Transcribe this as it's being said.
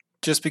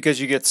Just because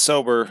you get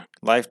sober,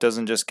 life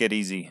doesn't just get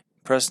easy.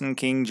 Preston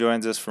King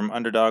joins us from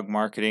Underdog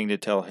Marketing to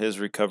tell his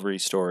recovery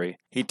story.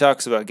 He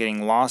talks about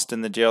getting lost in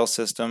the jail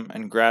system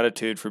and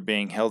gratitude for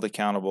being held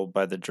accountable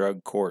by the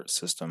drug court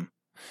system.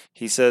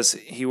 He says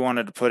he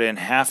wanted to put in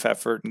half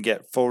effort and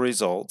get full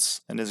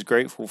results and is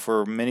grateful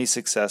for many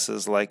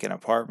successes like an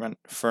apartment,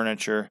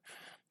 furniture,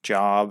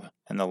 job,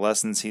 and the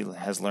lessons he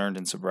has learned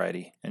in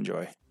sobriety.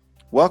 Enjoy.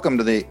 Welcome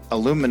to the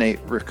Illuminate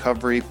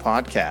Recovery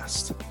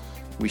Podcast.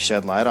 We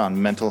shed light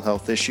on mental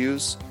health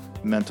issues,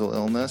 mental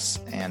illness,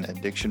 and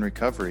addiction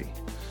recovery,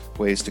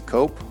 ways to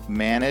cope,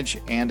 manage,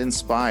 and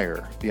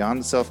inspire.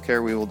 Beyond the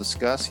self-care we will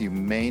discuss, you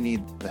may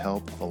need the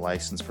help of a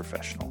licensed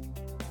professional.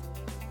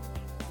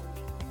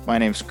 My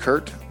name's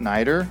Kurt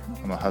Nider.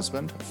 I'm a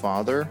husband, a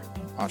father,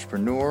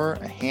 entrepreneur,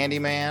 a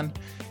handyman,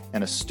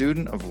 and a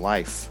student of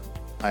life.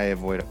 I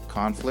avoid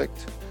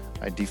conflict,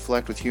 I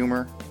deflect with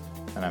humor,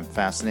 and I'm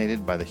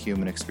fascinated by the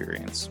human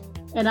experience.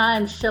 And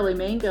I'm Shelley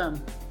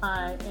Mangum.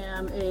 I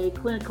am a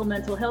clinical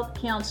mental health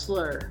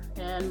counselor,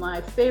 and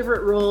my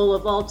favorite role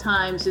of all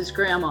times is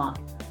grandma.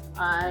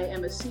 I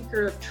am a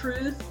seeker of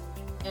truth,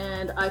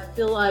 and I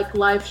feel like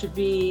life should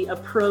be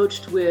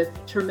approached with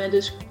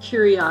tremendous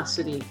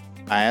curiosity.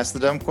 I ask the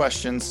dumb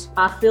questions.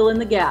 I fill in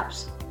the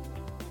gaps.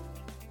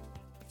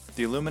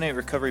 The Illuminate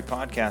Recovery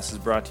Podcast is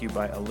brought to you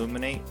by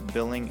Illuminate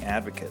Billing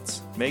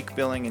Advocates. Make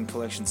billing and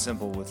collection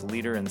simple with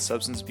leader in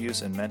substance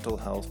abuse and mental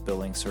health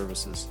billing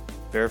services.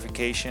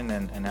 Verification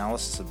and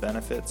analysis of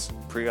benefits,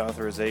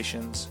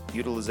 pre-authorizations,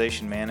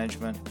 utilization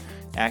management,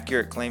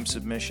 accurate claim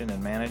submission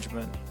and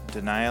management,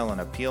 denial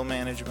and appeal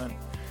management,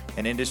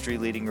 and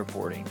industry-leading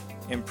reporting.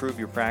 Improve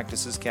your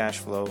practice's cash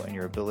flow and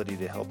your ability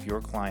to help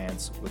your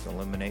clients with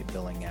Illuminate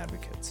Billing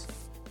Advocates.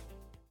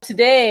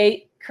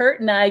 Today, Kurt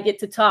and I get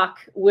to talk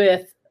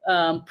with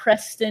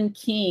Preston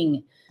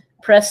King.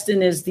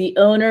 Preston is the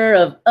owner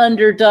of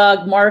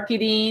Underdog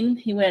Marketing.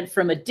 He went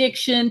from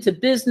addiction to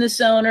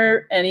business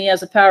owner, and he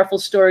has a powerful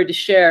story to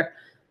share.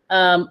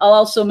 I'll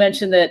also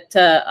mention that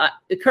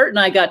Kurt and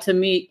I got to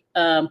meet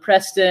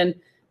Preston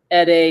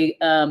at the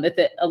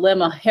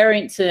Alema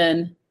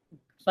Harrington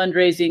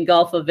fundraising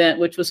golf event,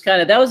 which was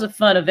that was a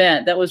fun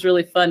event. That was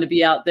really fun to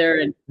be out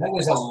there, and that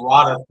was a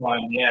lot of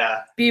fun.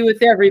 Yeah, be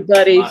with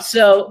everybody.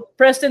 So,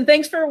 Preston,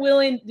 thanks for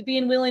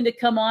being willing to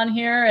come on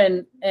here,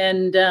 and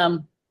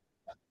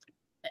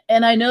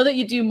I know that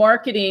you do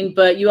marketing,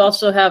 but you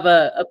also have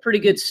a pretty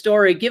good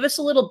story. Give us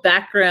a little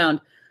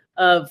background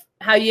of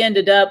how you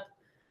ended up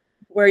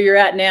where you're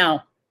at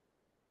now.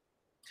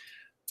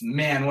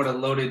 Man, what a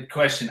loaded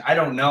question. I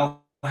don't know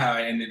how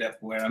I ended up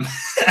where I'm.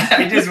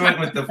 I just went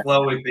with the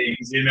flow with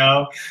things, you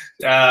know?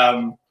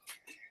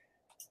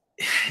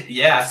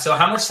 Yeah. So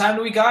how much time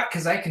do we got?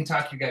 Because I can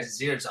talk you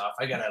guys' ears off.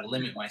 I got to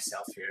limit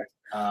myself here.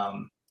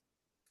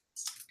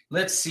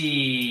 Let's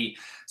see.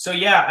 So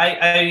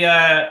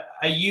yeah,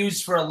 I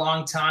used for a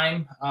long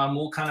time.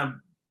 We'll kind of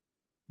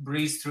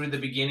breeze through the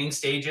beginning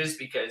stages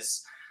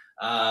because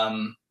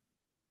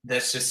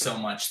there's just so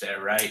much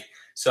there, right?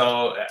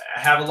 So I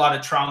have a lot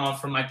of trauma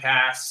from my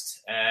past.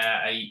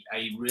 I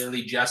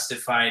really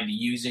justified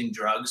using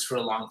drugs for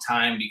a long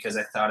time because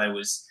I thought I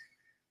was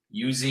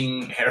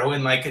using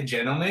heroin like a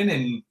gentleman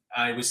and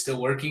I was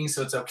still working,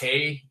 so it's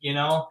okay, you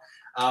know.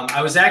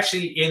 I was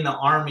actually in the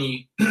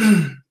Army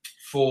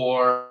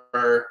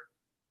for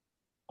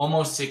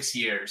almost 6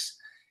 years,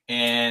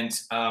 and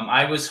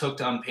I was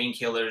hooked on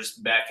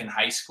painkillers back in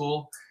high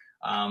school.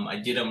 I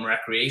did them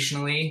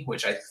recreationally,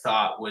 which I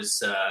thought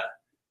was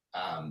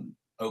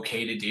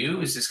okay to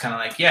do. It's just kind of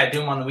like, yeah, do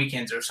them on the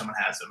weekends or if someone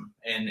has them.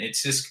 And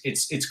it's just,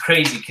 it's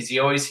crazy because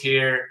you always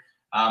hear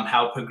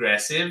how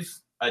progressive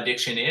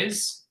addiction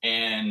is.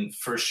 And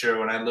for sure,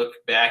 when I look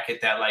back at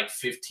that like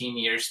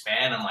 15-year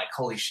span, I'm like,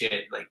 holy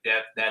shit, like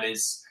that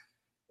is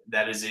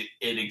it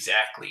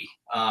exactly.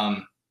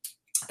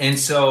 And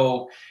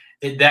so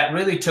that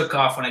really took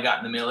off when I got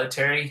in the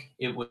military.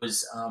 It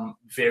was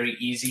very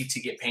easy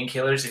to get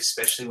painkillers,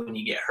 especially when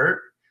you get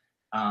hurt.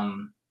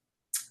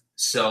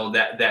 So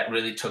that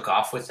really took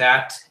off with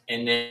that.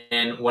 And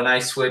then when I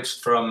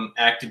switched from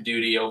active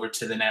duty over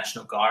to the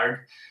National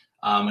Guard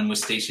and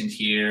was stationed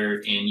here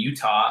in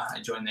Utah,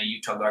 I joined the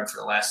Utah Guard for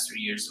the last 3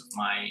 years of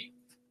my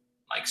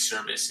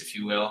service, if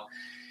you will.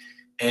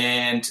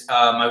 And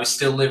I was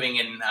still living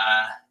in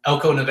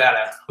Elko,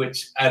 Nevada,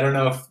 which I don't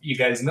know if you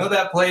guys know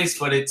that place,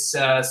 but it's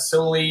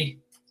solely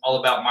all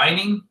about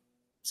mining.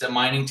 It's a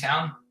mining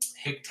town,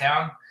 hick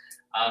town.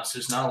 So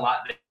there's not a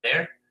lot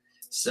there.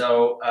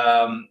 So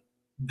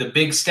the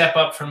big step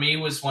up for me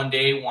was one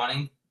day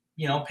wanting,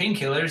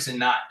 painkillers and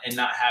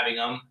not having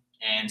them,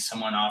 and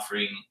someone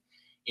offering,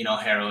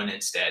 heroin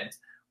instead,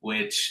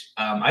 which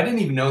I didn't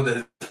even know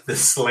the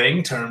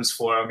slang terms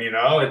for them.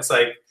 It's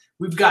like,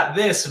 we've got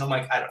this, and I'm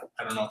like, I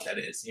don't know what that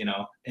is,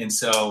 And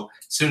so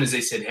as soon as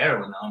they said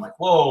heroin, I'm like,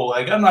 whoa,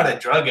 like I'm not a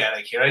drug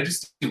addict here. I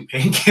just do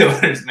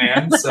painkillers,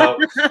 man. So,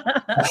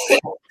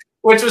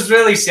 which was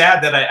really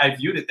sad that I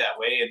viewed it that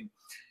way. And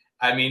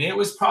I mean, it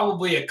was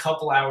probably a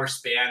couple hour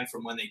span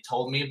from when they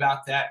told me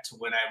about that to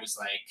when I was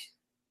like,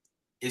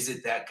 is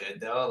it that good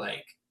though?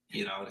 Like,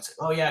 you know, it's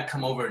like, oh yeah,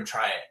 come over and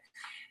try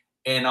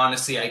it. And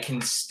honestly, I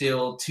can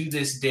still to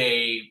this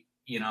day,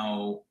 you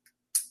know,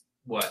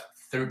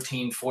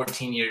 13,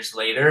 14 years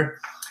later,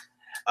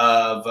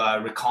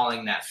 of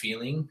recalling that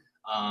feeling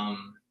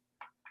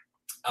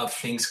of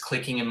things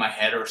clicking in my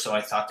head, or so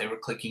I thought they were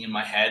clicking in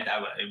my head.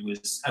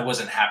 I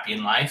wasn't happy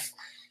in life,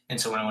 and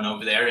so when I went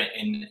over there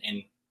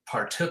and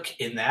partook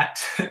in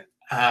that,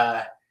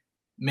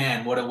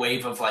 man, what a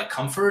wave of like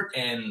comfort.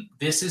 And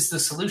this is the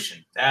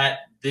solution.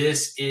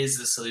 This is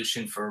the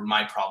solution for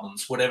my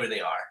problems, whatever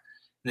they are.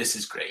 This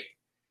is great.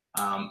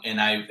 And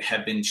I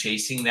have been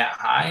chasing that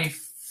high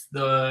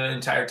the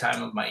entire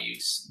time of my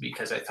use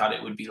because I thought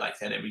it would be like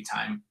that every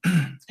time,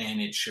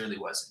 and it surely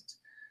wasn't.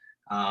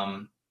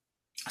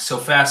 So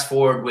fast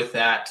forward with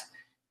that,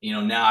 you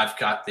know, now I've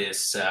got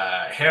this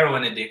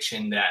heroin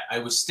addiction that I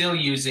was still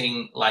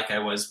using like I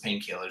was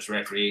painkillers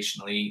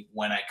recreationally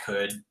when I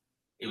could.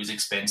 It was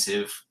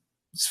expensive.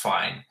 It's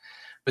fine.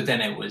 But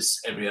then it was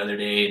every other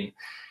day. And,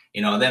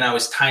 you know, then I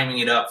was timing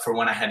it up for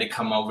when I had to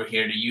come over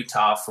here to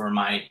Utah for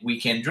my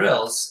weekend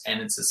drills. And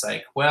it's just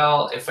like,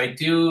 well, if I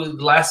do,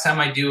 the last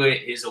time I do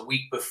it is a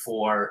week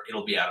before,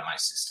 it'll be out of my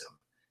system.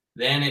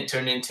 Then it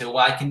turned into,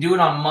 well, I can do it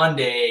on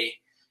Monday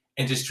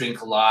and just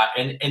drink a lot.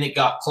 And it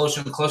got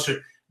closer and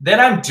closer. Then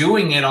I'm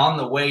doing it on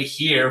the way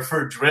here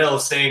for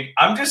drills saying,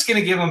 I'm just going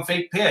to give them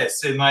fake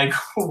piss and like,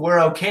 we're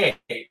okay.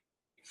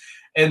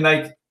 And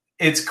like,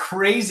 it's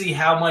crazy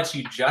how much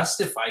you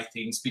justify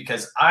things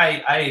because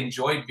I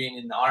enjoyed being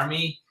in the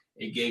Army.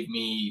 It gave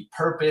me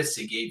purpose.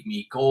 It gave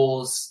me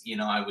goals. You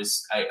know,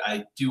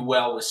 I do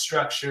well with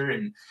structure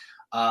and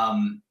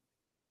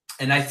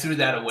I threw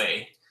that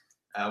away,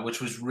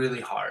 which was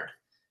really hard.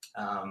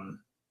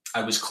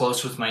 I was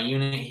close with my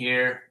unit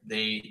here.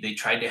 They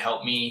tried to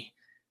help me,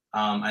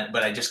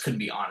 but I just couldn't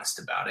be honest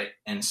about it.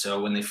 And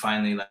so when they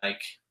finally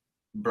like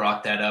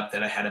brought that up,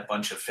 that I had a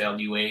bunch of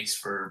failed UAs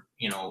for,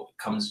 you know,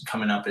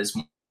 coming up as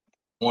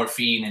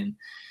morphine,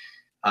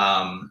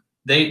 and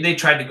they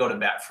tried to go to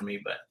bat for me,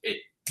 but it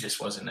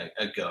just wasn't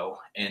a go.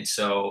 And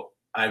so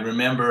I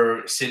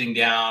remember sitting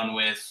down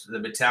with the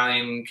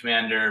battalion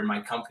commander,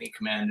 my company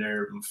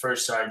commander, my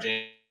first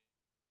sergeant.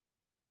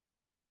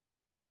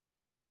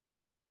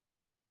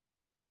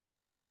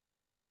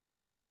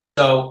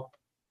 So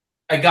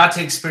I got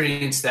to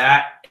experience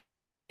that.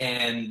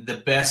 And the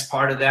best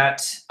part of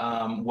that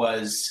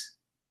was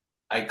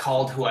I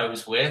called who I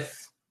was with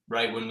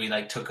right when we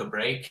like took a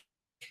break.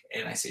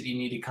 And I said, you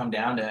need to come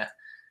down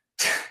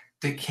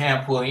to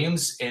Camp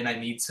Williams and I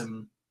need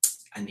some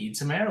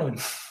heroin.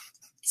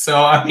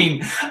 So, I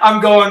mean,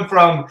 I'm going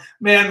from,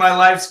 man, my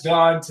life's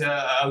gone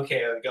to,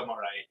 okay, I'm all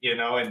right, you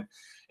know?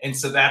 And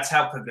so that's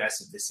how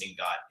progressive this thing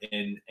got.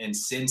 And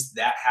since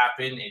that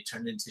happened, it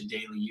turned into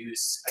daily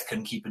use. I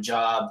couldn't keep a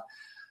job.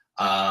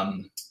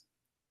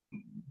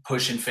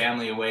 Pushing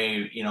family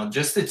away, you know,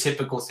 just the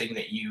typical thing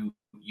that you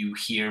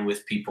hear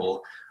with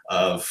people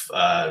of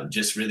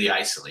just really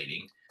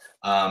isolating.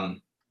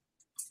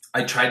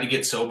 I tried to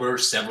get sober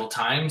several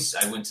times.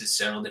 I went to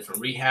several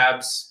different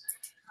rehabs.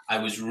 I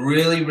was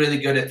really, really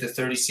good at the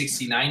 30,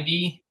 60,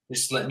 90.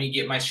 Just let me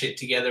get my shit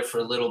together for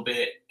a little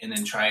bit and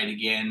then try it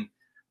again.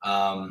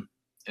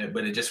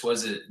 But it just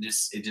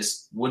it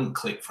just wouldn't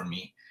click for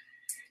me.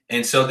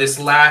 And so this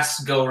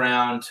last go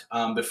round,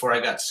 before I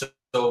got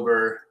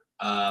sober,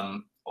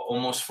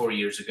 almost 4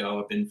 years ago,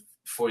 I've been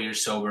 4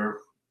 years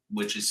sober,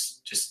 which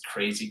is just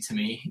crazy to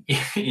me.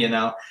 You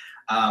know,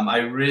 I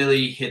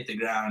really hit the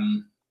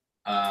ground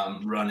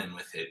running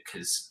with it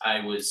because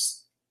I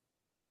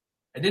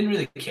didn't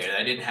really care.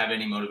 I didn't have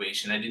any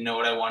motivation. I didn't know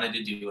what I wanted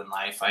to do in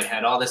life. I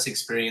had all this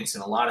experience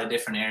in a lot of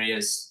different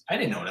areas. I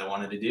didn't know what I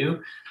wanted to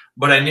do,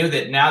 but I knew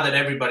that now that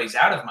everybody's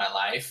out of my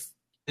life,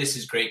 this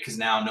is great because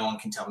now no one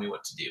can tell me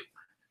what to do.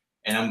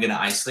 And I'm going to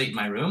isolate in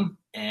my room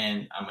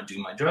and I'm going to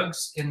do my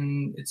drugs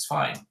and it's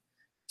fine.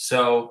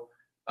 So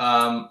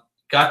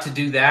got to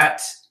do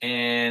that.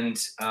 And,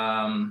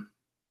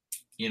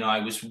 you know, I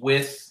was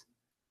with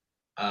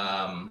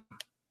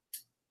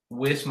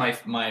my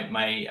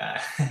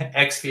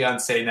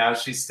ex-fiance now.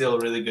 She's still a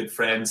really good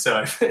friend.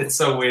 So it's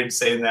so weird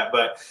saying that,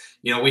 but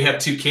you know, we have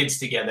 2 kids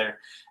together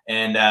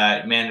and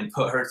man,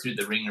 put her through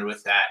the ringer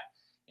with that.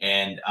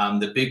 And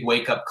the big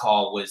wake up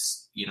call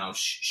was, you know,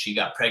 she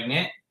got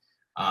pregnant.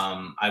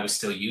 I was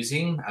still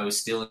using, I was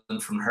stealing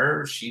from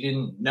her. She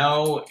didn't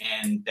know.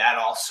 And that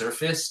all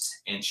surfaced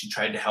and she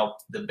tried to help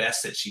the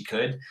best that she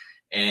could.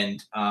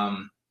 And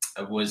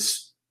I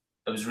was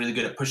really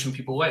good at pushing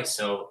people away.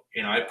 So,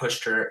 you know, I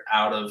pushed her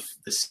out of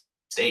the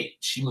state.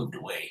 She moved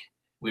away.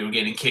 We were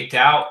getting kicked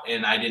out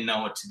and I didn't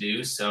know what to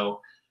do. So,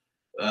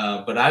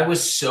 but I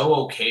was so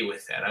okay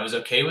with that. I was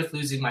okay with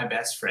losing my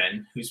best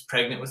friend who's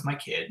pregnant with my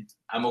kid.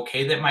 I'm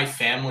okay that my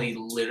family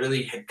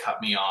literally had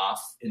cut me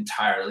off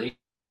entirely.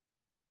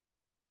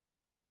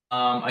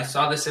 I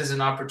saw this as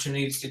an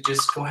opportunity to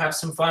just go have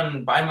some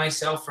fun by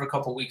myself for a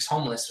couple weeks,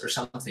 homeless or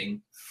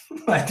something.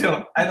 I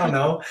don't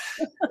know.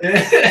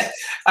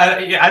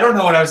 I don't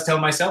know what I was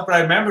telling myself, but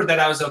I remember that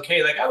I was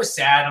okay. Like I was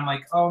sad. I'm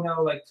like, oh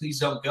no, like please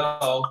don't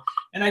go.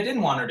 And I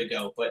didn't want her to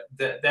go, but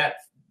that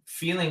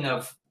feeling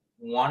of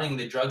wanting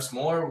the drugs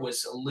more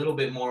was a little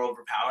bit more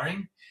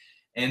overpowering.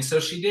 And so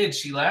she did.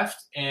 She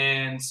left,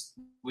 and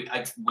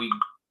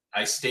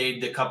I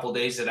stayed the couple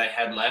days that I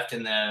had left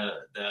in the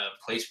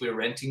place we were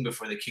renting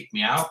before they kicked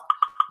me out,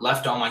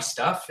 left all my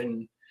stuff,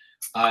 and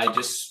I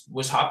just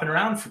was hopping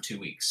around for 2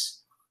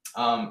 weeks.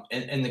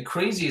 And the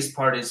craziest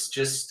part is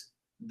just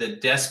the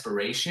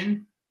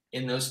desperation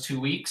in those 2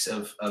 weeks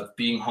of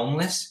being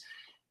homeless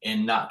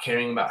and not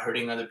caring about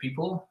hurting other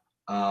people.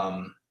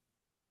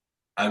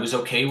 I was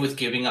okay with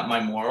giving up my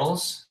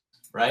morals,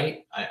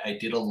 right? I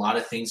did a lot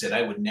of things that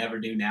I would never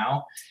do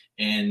now.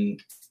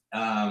 And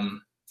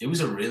it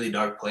was a really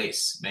dark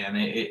place, man.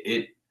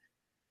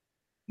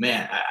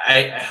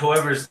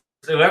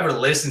 Whoever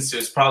listens to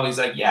it probably is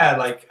like, yeah,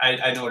 like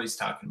I know what he's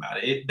talking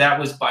about. That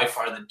was by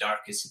far the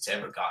darkest it's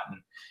ever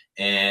gotten.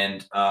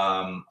 And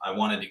I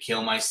wanted to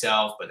kill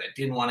myself, but I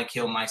didn't want to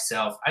kill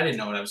myself. I didn't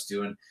know what I was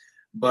doing.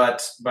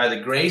 But by the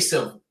grace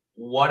of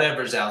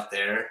whatever's out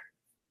there,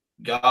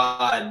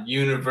 God,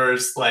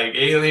 universe, like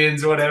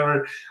aliens,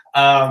 whatever,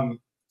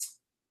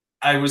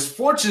 I was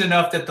fortunate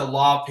enough that the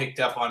law picked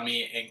up on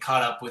me and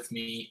caught up with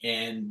me,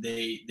 and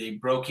they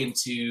broke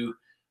into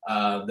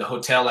the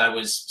hotel I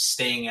was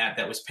staying at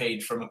that was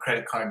paid from a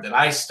credit card that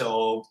I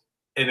stole,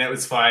 and it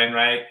was fine,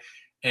 right?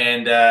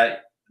 And a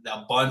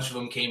bunch of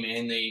them came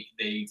in.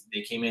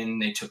 They came in,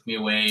 they took me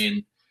away,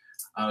 and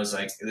I was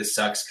like, this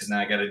sucks because now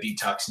I got to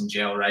detox in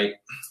jail, right?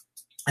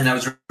 And I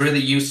was really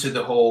used to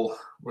the whole,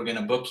 we're going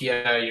to book you,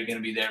 you're going to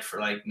be there for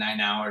like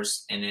 9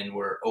 hours, and then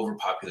we're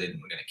overpopulated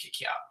and we're going to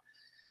kick you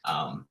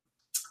out.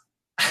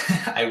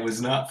 I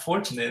was not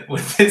fortunate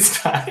with this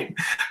time,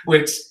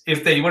 which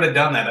if they would have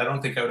done that, I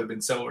don't think I would have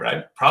been sober.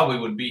 I probably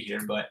wouldn't be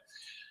here. But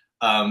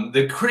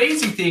the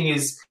crazy thing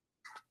is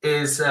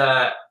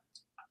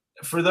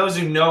for those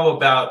who know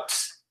about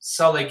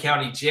Salt Lake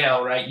County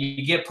Jail, right,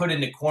 you get put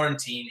into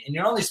quarantine and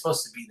you're only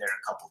supposed to be there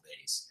a couple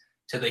days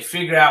till they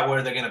figure out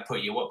where they're going to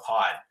put you, what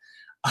pod.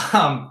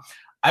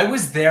 I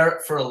was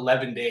there for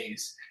 11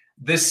 days.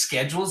 The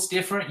schedule's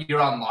different.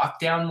 You're on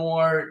lockdown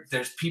more.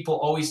 There's people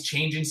always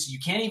changing. So you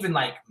can't even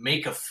like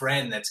make a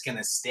friend that's going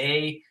to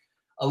stay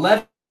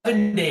 11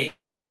 days.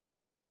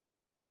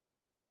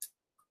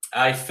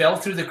 I fell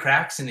through the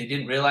cracks and they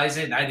didn't realize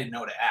it, and I didn't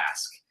know to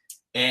ask.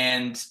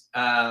 And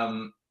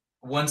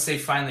once they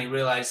finally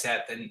realized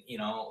that, then, you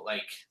know,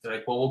 like they're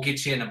like, well, we'll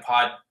get you in a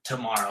pod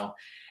tomorrow.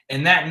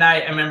 And that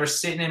night I remember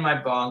sitting in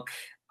my bunk.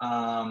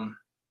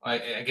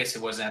 I guess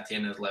it wasn't at the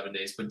end of 11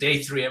 days, but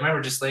day 3, I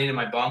remember just laying in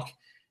my bunk.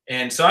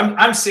 And so I'm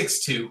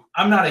 6'2".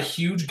 I'm not a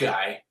huge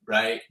guy,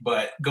 right?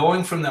 But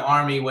going from the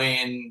Army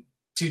weighing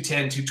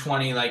 210,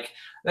 220, like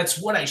that's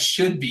what I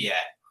should be at.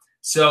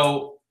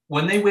 So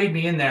when they weighed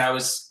me in there, I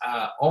was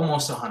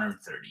almost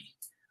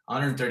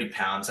 130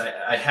 pounds.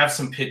 I have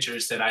some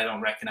pictures that I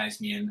don't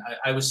recognize me in.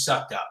 I was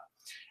sucked up.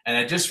 And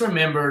I just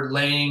remember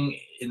laying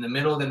in the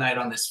middle of the night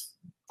on this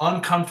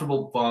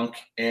uncomfortable bunk,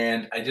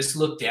 and I just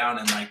looked down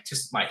and like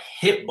just my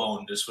hip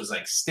bone just was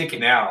like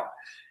sticking out.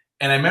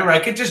 And I remember I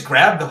could just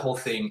grab the whole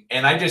thing,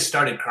 and I just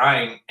started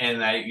crying,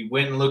 and I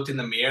went and looked in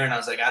the mirror, and I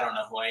was like, I don't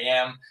know who I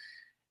am.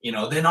 You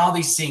know, then all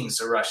these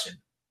things are rushing.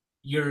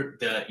 Your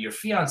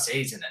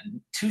fiance is in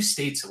 2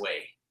 states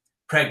away,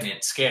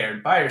 pregnant,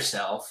 scared, by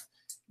herself.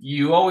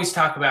 You always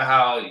talk about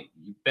how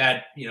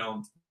bad, you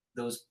know,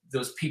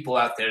 those people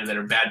out there that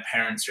are bad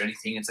parents or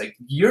anything. It's like,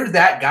 you're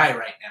that guy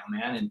right now,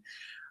 man.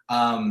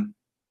 And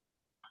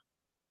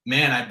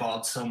man, I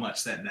bawled so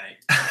much that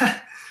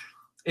night.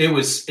 It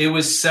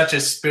was such a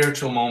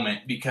spiritual moment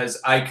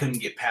because I couldn't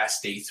get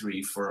past day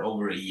 3 for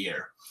over a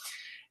year.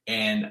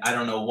 And I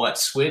don't know what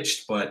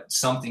switched, but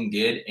something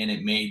did, and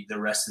it made the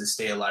rest of the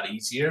stay a lot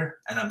easier.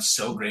 And I'm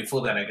so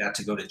grateful that I got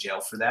to go to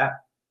jail for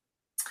that.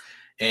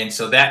 And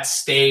so that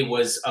stay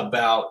was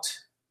about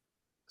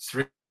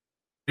 3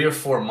 or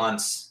 4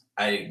 months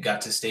I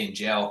got to stay in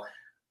jail.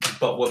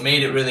 But what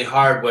made it really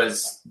hard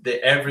was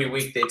that every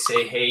week they'd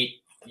say, hey,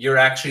 you're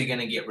actually going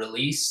to get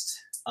released,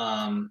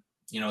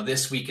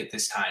 this week at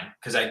this time.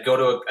 Because I'd go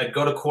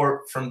to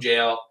court from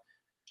jail.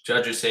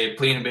 Judge would say,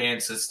 plea in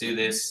abeyance, let's do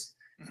this.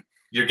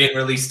 You're getting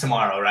released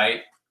tomorrow,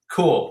 right?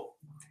 Cool.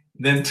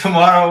 Then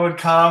tomorrow would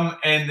come,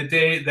 and the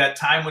day that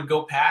time would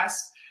go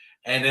past.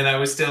 And then I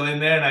was still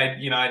in there,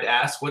 and I'd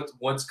ask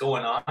what's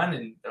going on,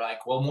 and they're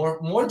like, "Well,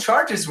 more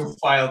charges were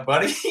filed,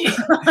 buddy."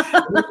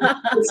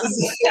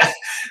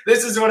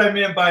 This is what I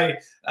meant by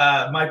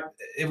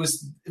it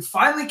was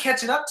finally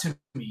catching up to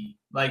me.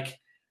 Like,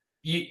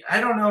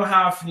 I don't know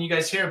how often you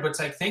guys hear it, but it's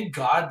like, thank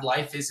God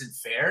life isn't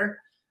fair,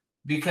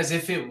 because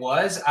if it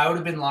was, I would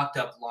have been locked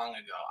up long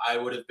ago. I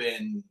would have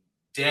been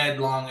dead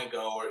long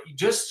ago, or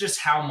just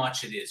how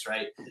much it is,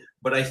 right?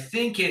 But I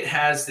think it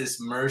has this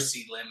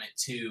mercy limit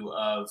too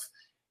of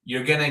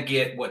you're gonna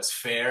get what's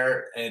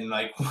fair, and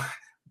like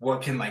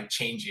what can like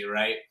change you,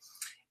 right?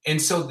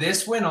 And so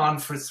this went on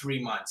for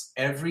 3 months.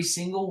 Every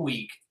single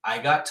week I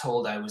got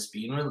told I was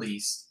being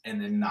released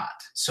and then not.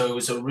 So it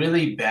was a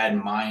really bad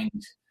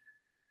mind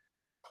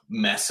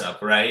mess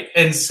up, right?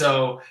 And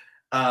so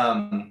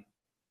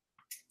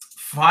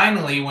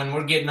finally, when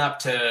we're getting up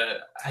to,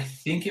 I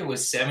think it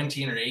was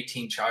 17 or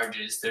 18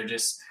 charges,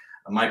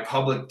 my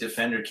public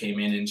defender came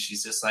in and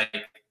she's just like,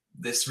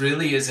 this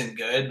really isn't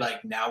good.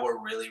 Like, now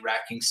we're really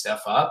racking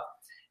stuff up.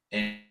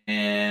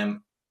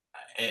 And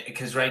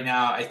because right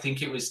now, I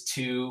think it was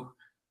 2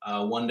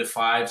 1 to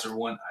 5s or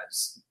one,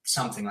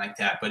 something like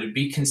that, but it'd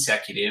be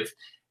consecutive.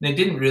 And it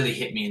didn't really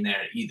hit me in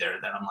there either,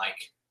 that I'm like,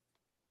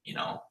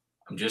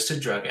 I'm just a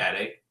drug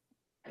addict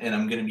and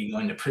I'm going to be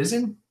going to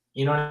prison.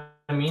 You know what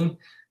I mean?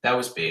 That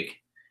was big.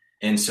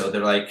 And so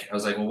I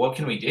was like, well, what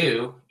can we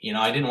do?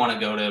 I didn't want to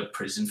go to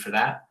prison for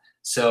that.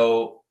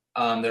 So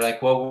they're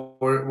like, well,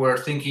 we're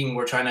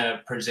trying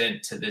to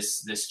present to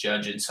this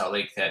judge in Salt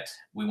Lake that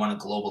we want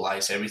to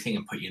globalize everything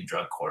and put you in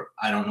drug court.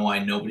 I don't know why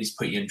nobody's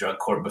put you in drug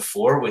court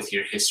before with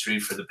your history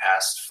for the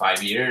past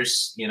 5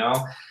 years,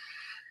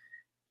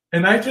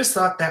 And I just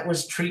thought that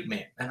was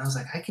treatment. And I was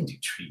like, I can do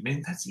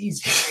treatment. That's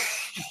easy.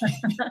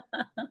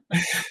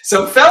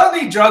 So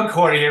felony drug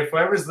court here, for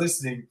whoever's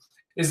listening,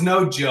 is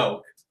no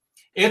joke.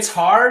 It's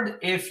hard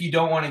if you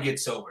don't want to get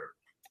sober.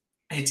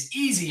 It's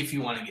easy if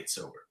you want to get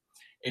sober.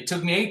 It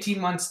took me 18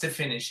 months to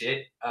finish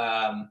it.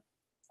 I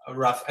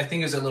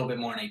think it was a little bit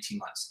more than 18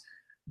 months.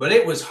 But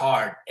it was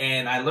hard.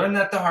 And I learned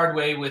that the hard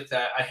way with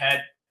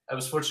I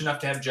was fortunate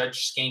enough to have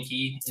Judge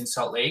Skanky in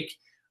Salt Lake.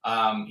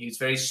 He was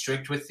very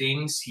strict with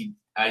things.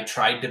 I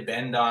tried to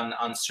bend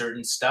on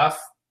certain stuff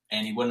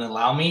and he wouldn't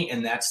allow me.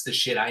 And that's the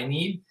shit I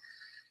need.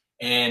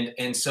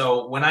 And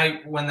so when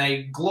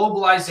they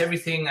globalized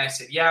everything, I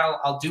said, yeah,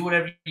 I'll do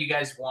whatever you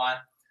guys want.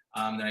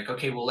 They're like,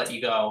 okay, we'll let you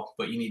go,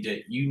 but you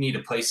need a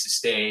place to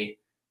stay.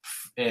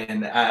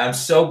 And I'm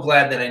so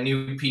glad that I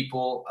knew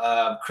people.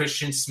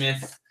 Christian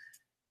Smith,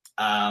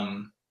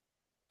 one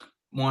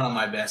of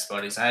my best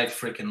buddies. I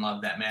freaking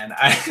love that man.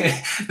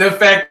 The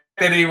fact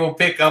that he will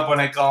pick up when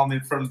I call him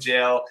in from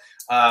jail.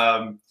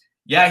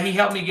 Yeah, he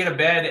helped me get a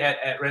bed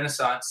at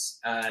Renaissance,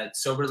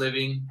 sober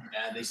living.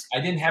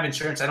 I didn't have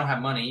insurance. I don't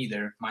have money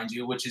either, mind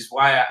you, which is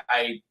why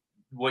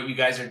what you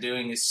guys are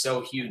doing is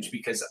so huge,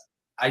 because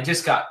I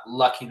just got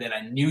lucky that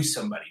I knew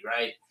somebody,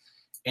 right?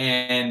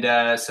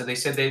 And so they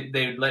said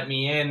they would let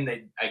me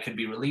in. I could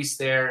be released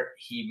there.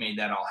 He made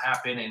that all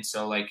happen. And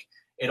so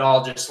it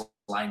all just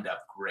lined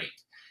up great.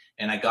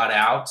 And I got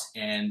out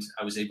and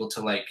I was able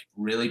to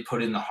really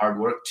put in the hard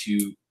work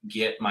to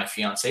get my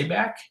fiance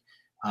back.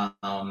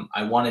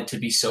 I wanted to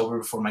be sober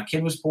before my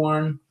kid was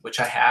born,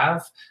 which I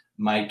have.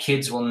 My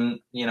kids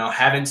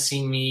haven't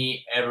seen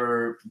me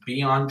ever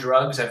be on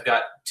drugs. I've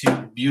got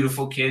 2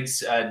 beautiful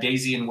kids,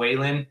 Daisy and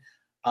Waylon.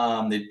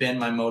 They've been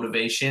my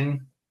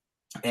motivation.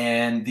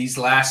 And these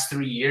last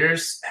 3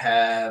 years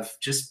have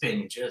just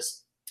been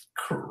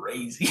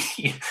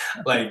crazy.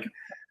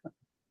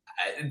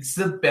 It's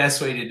the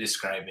best way to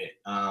describe it.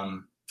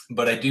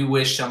 But I do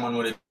wish someone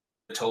would have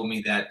told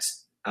me that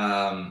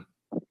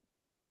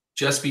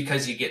just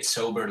because you get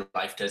sober,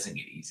 life doesn't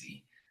get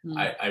easy.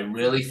 I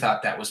really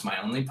thought that was my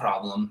only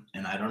problem.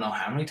 And I don't know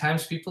how many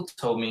times people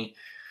told me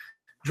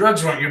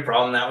drugs weren't your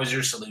problem. That was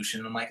your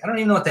solution. I'm like, I don't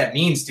even know what that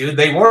means, dude.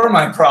 They were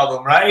my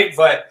problem, right?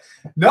 But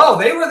no,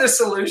 they were the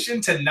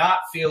solution to not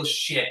feel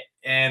shit.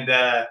 And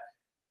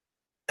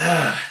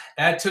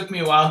that took me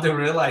a while to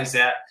realize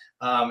that.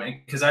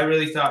 Because I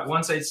really thought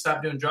once I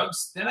stopped doing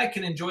drugs, then I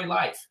can enjoy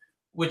life,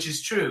 which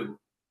is true.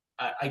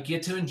 I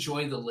get to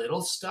enjoy the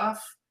little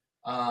stuff.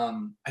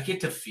 I get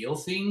to feel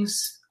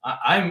things.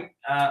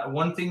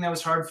 One thing that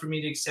was hard for me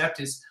to accept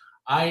is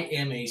I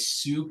am a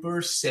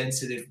super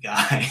sensitive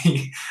guy,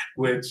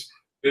 which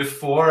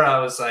before I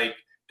was like,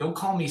 don't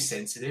call me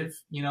sensitive,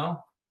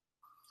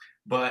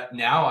 but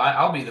now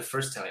I'll be the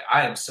first to tell you,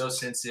 I am so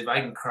sensitive.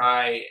 I can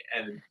cry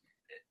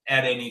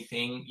at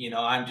anything,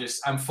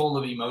 I'm full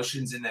of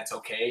emotions, and that's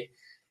okay.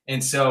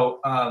 And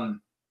so, I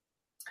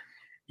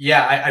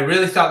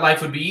really thought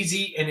life would be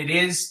easy, and it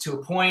is to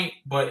a point,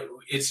 but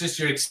it's just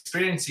you're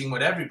experiencing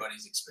what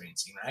everybody's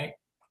experiencing, right?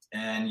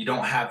 And you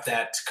don't have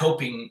that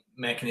coping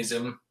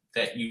mechanism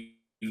that you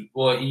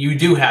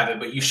do have it,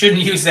 but you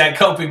shouldn't use that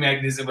coping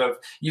mechanism of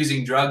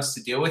using drugs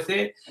to deal with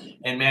it.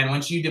 And man,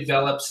 once you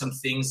develop some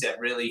things that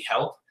really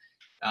help,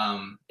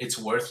 it's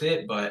worth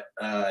it. But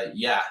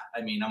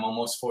I'm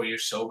almost 4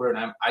 years sober,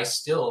 and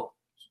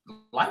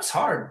life's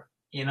hard,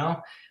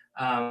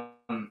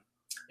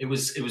 It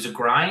was a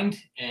grind,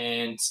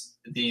 and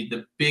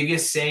the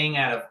biggest saying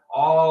out of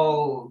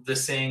all the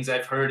sayings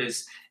I've heard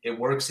is it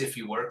works if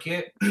you work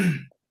it.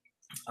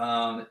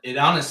 It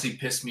honestly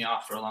pissed me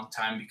off for a long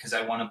time because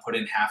I want to put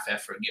in half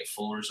effort and get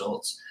full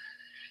results.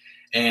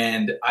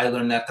 And I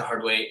learned that the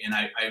hard way. And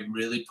I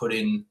really put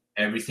in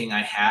everything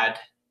I had.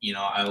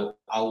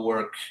 I'll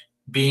work.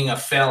 Being a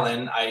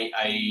felon,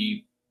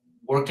 I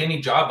worked any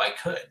job I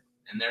could,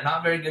 and they're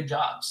not very good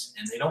jobs,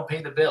 and they don't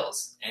pay the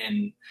bills.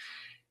 And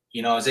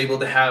I was able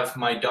to have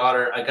my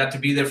daughter. I got to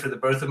be there for the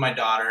birth of my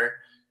daughter.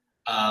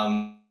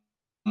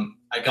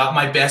 I got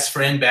my best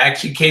friend back.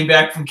 She came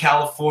back from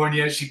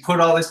California. She put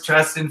all this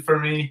trust in for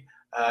me.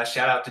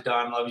 Shout out to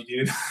Don. Love you,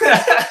 dude.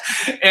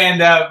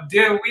 And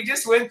dude, we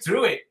just went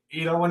through it.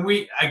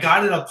 When I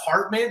got an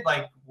apartment,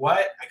 I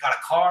got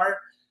a car.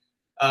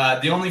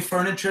 The only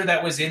furniture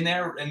that was in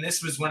there, and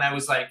this was when I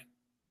was like,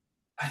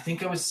 I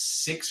think I was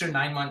 6 or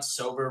 9 months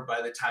sober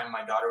by the time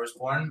my daughter was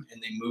born,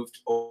 and they moved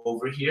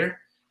over here.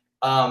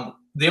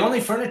 The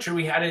only furniture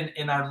we had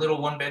in our little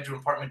 1-bedroom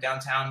apartment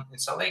downtown in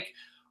Salt Lake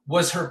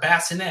was her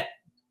bassinet.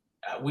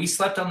 We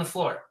slept on the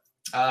floor.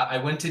 I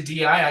went to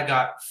DI. I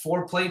got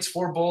 4 plates,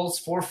 4 bowls,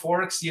 4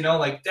 forks,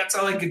 like that's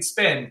all I could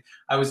spend.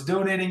 I was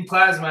donating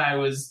plasma. I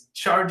was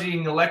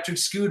charging electric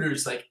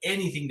scooters, like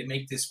anything to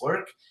make this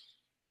work.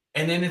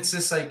 And then it's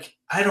just like,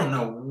 I don't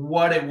know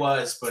what it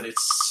was, but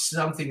it's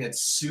something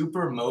that's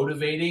super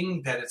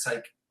motivating, that it's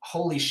like,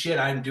 holy shit,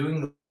 I'm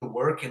doing the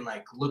work and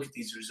like, look at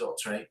these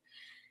results, right?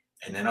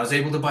 And then I was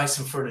able to buy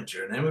some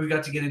furniture, and then we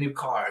got to get a new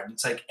car. And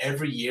it's like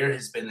every year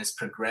has been this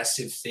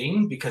progressive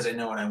thing because I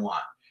know what I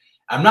want.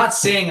 I'm not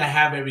saying I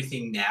have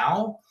everything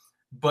now,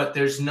 but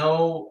I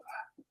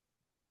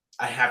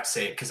have to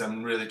say it because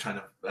I'm really trying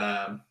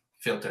to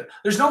filter.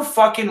 There's no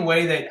fucking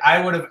way that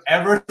I would have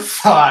ever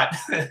thought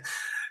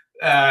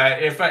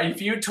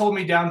if you told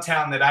me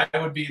downtown that I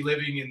would be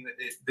living in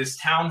this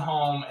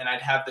townhome and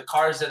I'd have the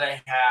cars that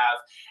I have,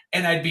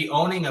 and I'd be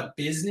owning a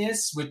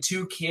business with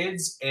 2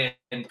 kids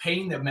and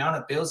paying the amount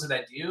of bills that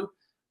I do,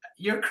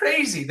 you're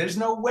crazy. There's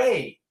no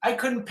way. I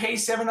couldn't pay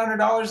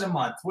 $700 a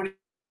month. What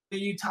are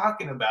you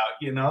talking about,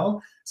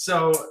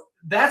 So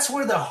that's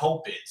where the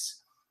hope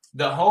is.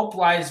 The hope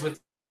lies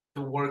with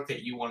the work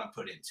that you want to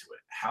put into it.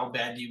 How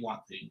bad do you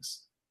want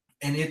things?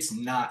 And it's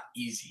not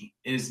easy.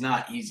 It is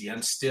not easy. I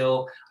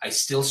still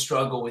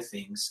struggle with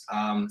things.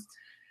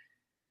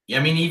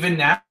 Even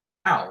now,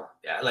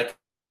 like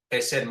I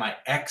said, my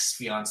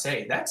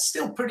ex-fiance, that's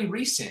still pretty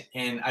recent.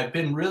 And I've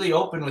been really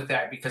open with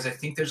that because I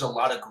think there's a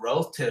lot of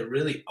growth to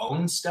really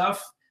own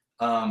stuff.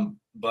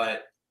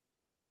 But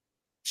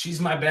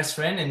she's my best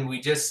friend, and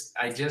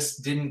I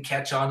just didn't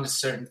catch on to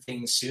certain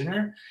things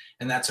sooner.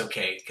 And that's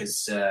okay,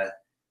 because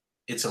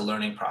it's a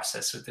learning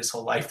process with this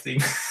whole life thing.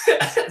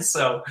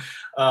 So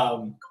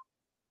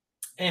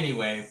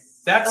anyway,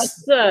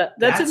 that's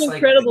an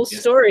incredible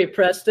story,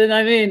 Preston.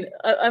 I mean,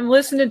 I'm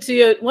listening to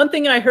you. One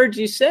thing I heard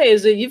you say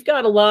is that you've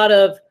got a lot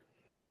of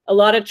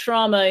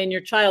trauma in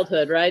your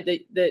childhood, right?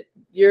 That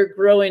your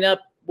growing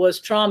up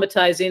was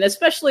traumatizing,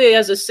 especially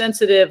as a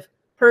sensitive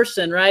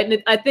person, right?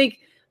 And I think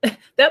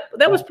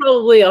that was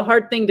probably a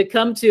hard thing to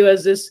come to,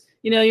 as this,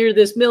 you're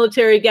this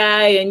military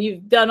guy and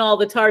you've done all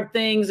the hard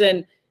things,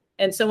 and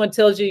someone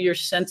tells you you're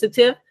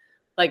sensitive.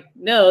 Like,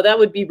 no, that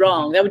would be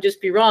wrong. That would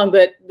just be wrong.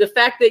 But the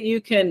fact that you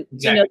can,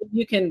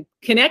 you can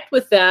connect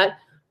with that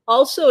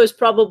also is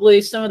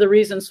probably some of the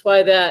reasons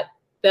why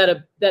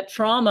that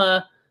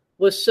trauma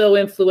was so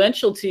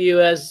influential to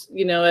you as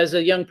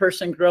a young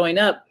person growing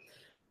up.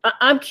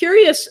 I'm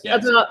curious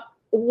about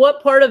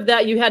what part of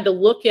that you had to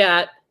look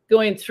at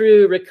going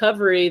through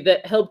recovery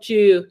that helped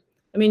you.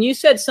 I mean, you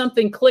said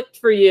something clicked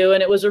for you,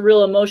 and it was a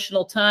real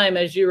emotional time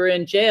as you were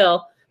in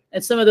jail,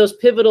 and some of those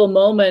pivotal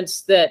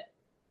moments that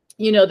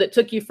that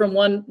took you from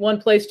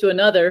one place to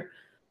another.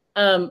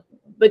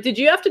 But did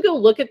you have to go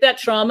look at that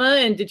trauma,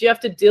 and did you have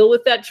to deal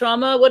with that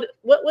trauma?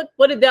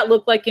 What did that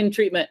look like in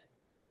treatment?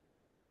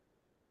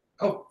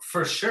 Oh,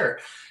 for sure.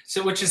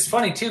 So, which is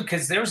funny too,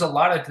 because there was a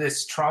lot of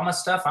this trauma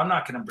stuff I'm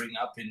not going to bring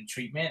up in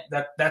treatment.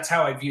 That's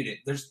how I viewed it.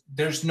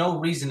 There's no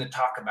reason to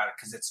talk about it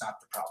because it's not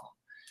the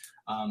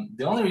problem.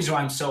 The only reason why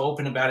I'm so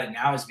open about it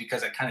now is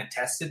because I kind of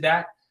tested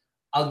that.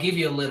 I'll give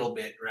you a little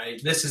bit, right?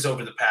 This is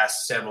over the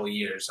past several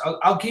years.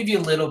 I'll give you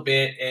a little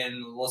bit,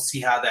 and we'll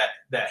see how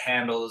that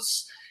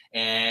handles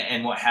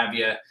and what have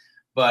you.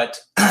 But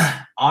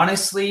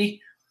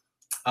honestly,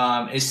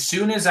 as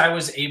soon as I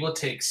was able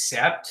to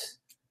accept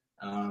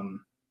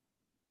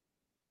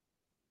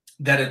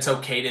that it's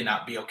okay to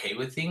not be okay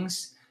with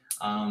things,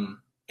 and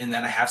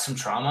that I have some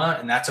trauma,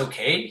 and that's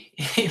okay.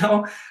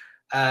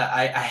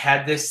 I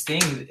had this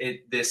thing,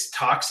 this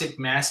toxic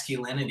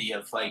masculinity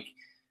of like,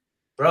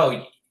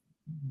 bro,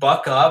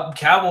 buck up,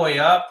 cowboy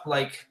up,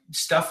 like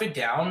stuff it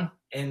down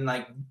and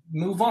like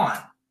move on.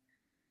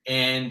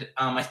 And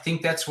I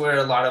think that's where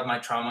a lot of my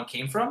trauma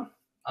came from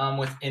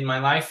in my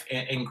life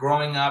and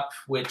growing up,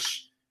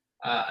 which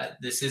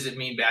this isn't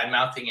me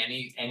bad-mouthing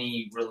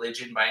any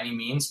religion by any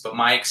means, but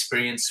my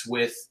experience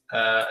with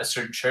a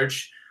certain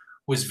church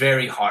was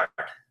very hard.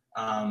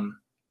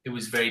 It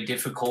was very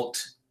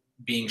difficult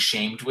being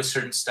shamed with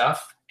certain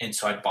stuff. And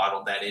so I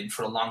bottled that in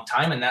for a long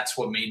time. And that's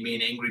what made me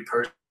an angry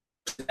person.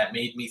 That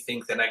made me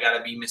think that I got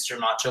to be Mr.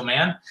 Macho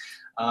Man.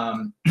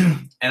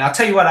 And I'll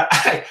tell you what,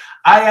 I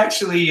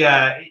actually,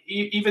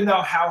 even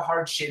though how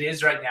hard shit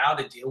is right now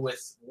to deal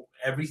with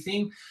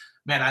everything,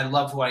 man, I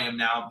love who I am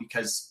now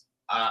because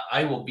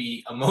I will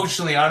be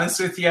emotionally honest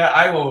with you.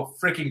 I will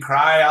freaking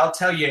cry. I'll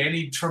tell you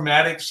any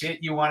traumatic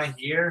shit you want to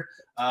hear.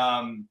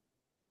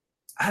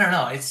 I don't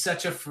know. It's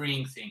such a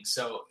freeing thing.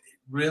 So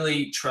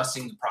really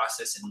trusting the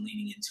process and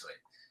leaning into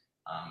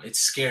it. It's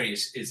scary.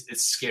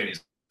 It's scary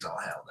as all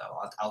hell,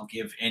 though. I'll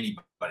give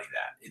anybody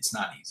that. It's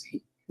not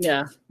easy.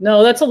 Yeah,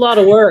 no, that's a lot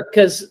of work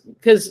because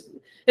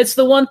it's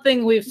the one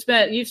thing you've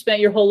spent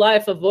your whole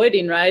life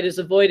avoiding, right? Is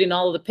avoiding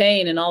all of the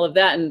pain and all of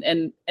that,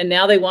 and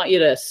now they want you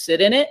to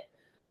sit in it.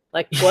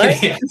 Like,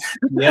 what?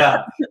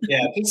 Yeah.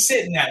 Just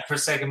sit in that for a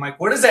second. I'm like,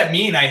 what does that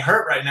mean? I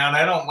hurt right now and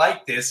I don't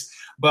like this.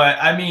 But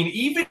I mean,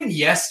 even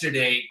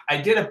yesterday, I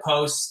did a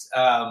post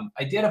on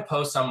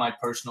my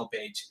personal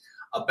page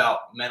about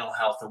mental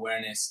health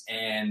awareness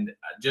and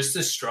just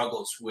the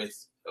struggles with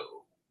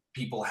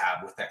people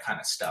have with that kind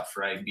of stuff,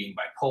 right? Being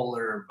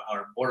bipolar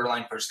or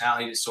borderline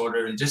personality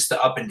disorder, and just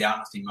the up and down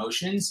with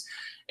emotions.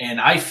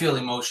 And I feel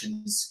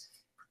emotions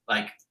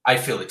like I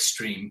feel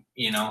extreme,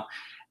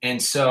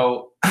 and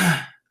so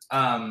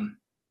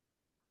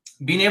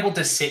being able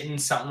to sit in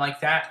something like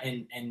that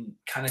and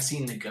kind of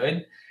seeing the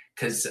good,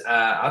 because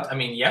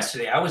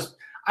yesterday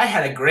I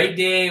had a great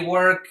day at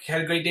work,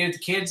 had a great day with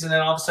the kids, and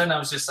then all of a sudden I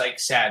was just like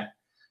sad.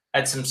 I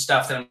had some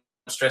stuff that I'm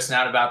stressing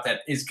out about that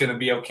is going to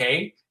be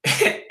okay.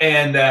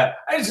 And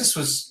I just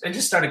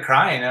started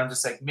crying, and I'm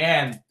just like,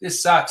 man,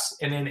 this sucks.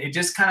 And then it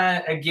just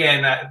kind of,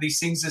 again, these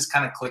things just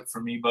kind of clicked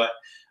for me. But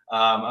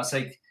I was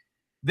like,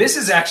 this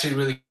is actually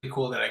really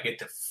cool that I get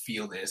to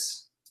feel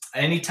this.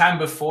 Anytime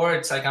before,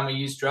 it's like I'm going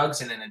to use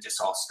drugs, and then it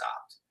just all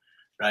stopped,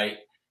 right?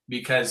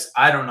 Because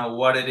I don't know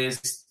what it is,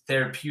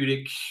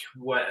 therapeutic,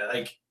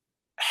 like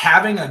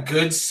having a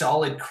good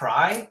solid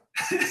cry.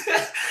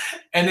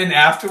 And then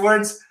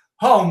afterwards,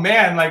 oh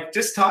man, like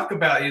just talk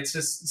about it. It's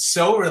just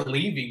so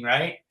relieving,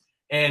 right?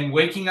 And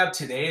waking up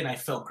today, and I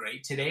felt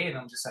great today, and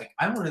I'm just like,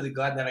 I'm really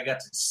glad that I got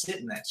to sit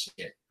in that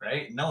shit,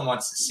 right? No one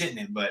wants to sit in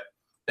it, but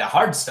the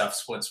hard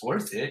stuff's what's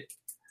worth it.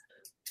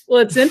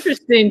 Well, it's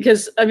interesting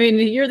because I mean,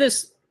 you're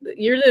this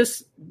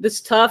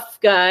tough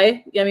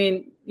guy. I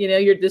mean,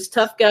 you're this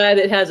tough guy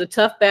that has a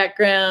tough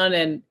background,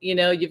 and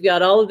you've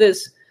got all of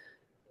this.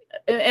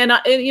 And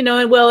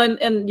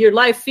your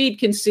live feed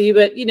can see,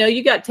 but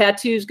you got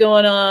tattoos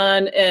going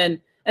on, and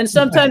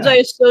sometimes I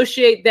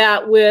associate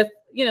that with,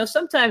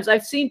 sometimes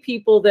I've seen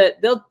people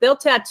that they'll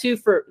tattoo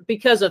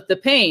because of the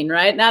pain,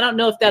 right? And I don't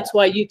know if that's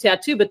why you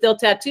tattoo, but they'll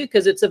tattoo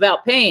because it's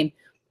about pain,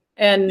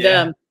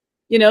 and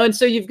and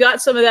so you've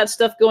got some of that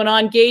stuff going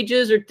on.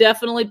 Gauges are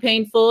definitely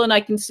painful, and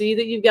I can see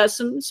that you've got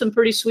some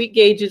pretty sweet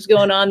gauges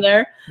going on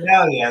there.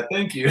 Yeah,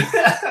 thank you.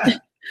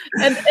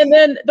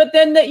 But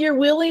then that you're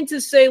willing to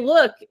say,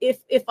 look,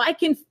 if I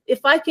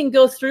can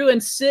go through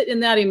and sit in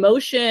that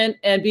emotion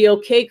and be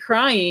okay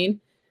crying,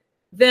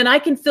 then I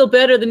can feel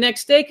better the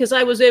next day because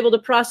I was able to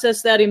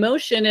process that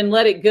emotion and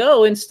let it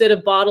go instead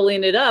of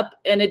bottling it up.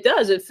 And it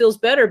feels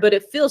better, but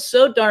it feels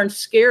so darn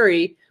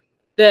scary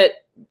that,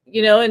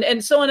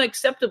 and so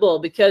unacceptable,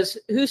 because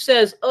who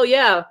says, oh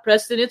yeah,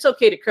 Preston, it's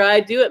okay to cry.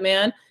 Do it,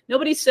 man.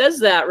 Nobody says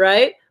that,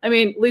 right? I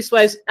mean,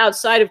 leastwise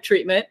outside of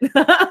treatment.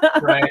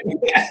 Right.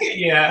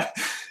 Yeah.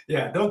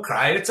 Don't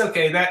cry. It's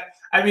okay.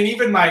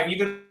 Even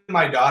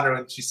my daughter,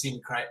 when she sees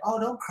me cry, oh,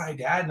 don't cry,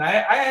 Dad. And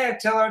I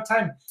tell her all the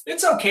time,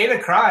 it's okay to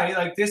cry.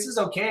 Like, this is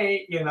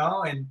okay,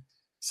 and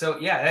so,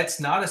 yeah, that's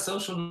not a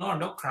social norm.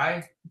 Don't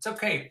cry. It's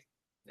okay.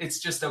 It's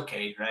just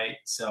okay. Right.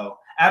 So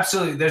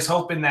absolutely. There's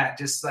hope in that.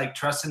 Just like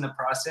trust in the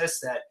process,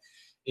 that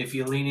if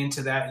you lean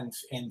into that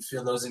and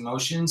feel those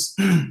emotions,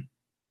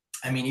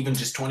 even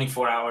just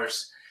 24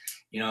 hours,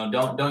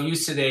 don't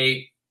use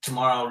today.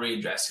 Tomorrow,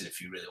 readdress it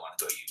if you really want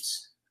to go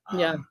use.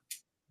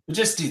 But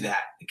just do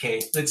that.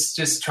 Okay. Let's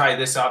just try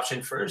this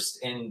option first.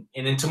 And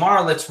then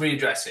tomorrow, let's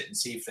readdress it and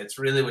see if that's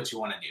really what you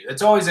want to do.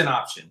 That's always an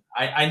option.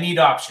 I need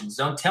options.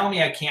 Don't tell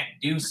me I can't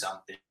do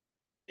something.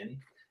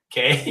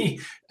 Okay.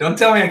 Don't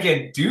tell me I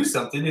can't do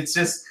something. It's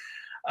just,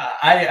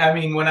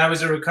 when I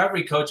was a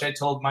recovery coach, I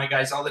told my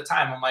guys all the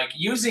time, I'm like,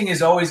 using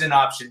is always an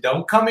option.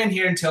 Don't come in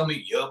here and tell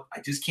me, yup, I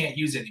just can't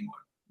use anymore.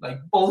 Like,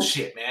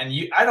 bullshit, man.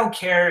 I don't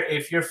care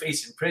if you're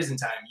facing prison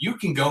time. You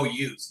can go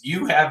use.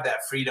 You have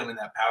that freedom and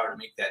that power to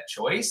make that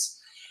choice.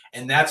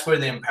 And that's where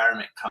the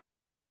empowerment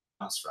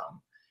comes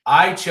from.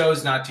 I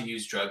chose not to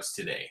use drugs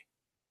today.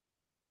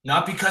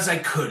 Not because I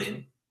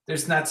couldn't.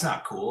 That's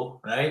not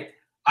cool, right?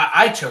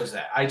 I chose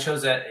that.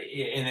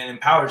 And it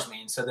empowers me.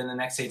 And so then the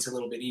next day it's a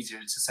little bit easier.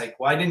 It's just like,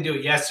 well, I didn't do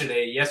it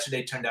yesterday.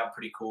 Yesterday turned out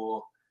pretty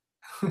cool.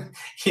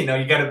 You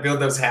got to build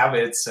those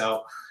habits.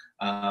 So,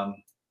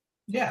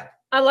 yeah.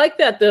 I like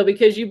that, though,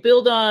 because you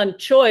build on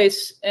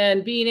choice,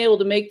 and being able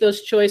to make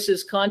those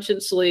choices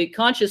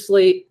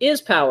consciously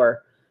is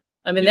power.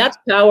 That's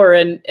power.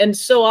 And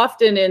so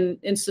often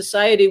in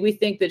society, we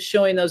think that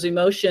showing those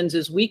emotions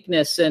is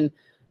weakness. And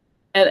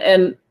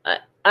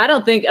I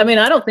don't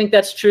think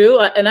that's true.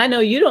 And I know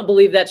you don't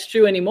believe that's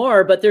true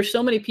anymore, but there's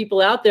so many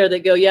people out there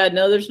that go, yeah,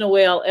 no, there's no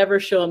way I'll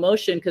ever show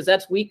emotion because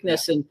that's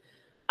weakness. And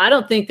I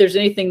don't think there's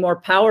anything more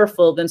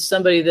powerful than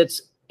somebody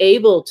that's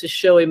able to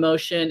show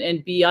emotion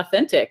and be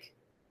authentic.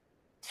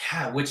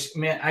 Yeah, which,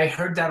 man, I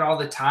heard that all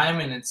the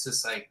time, and it's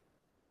just like,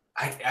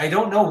 I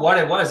don't know what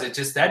it was. It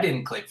just, that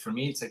didn't click for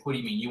me. It's like, what do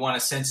you mean? You want a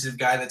sensitive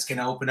guy that's going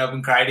to open up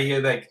and cry to you?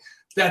 Like,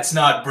 that's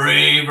not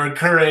brave or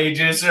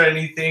courageous or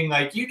anything.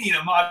 Like, you need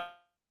a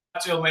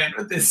macho man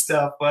with this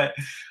stuff. But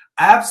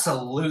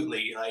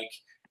absolutely, like,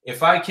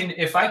 if I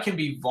can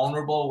be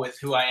vulnerable with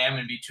who I am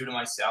and be true to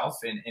myself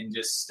and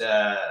just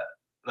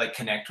like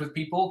connect with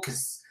people,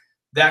 because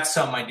that's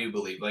something I do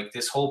believe. Like,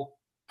 this whole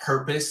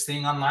purpose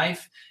thing on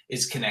life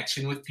is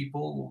connection with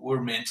people.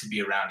 We're meant to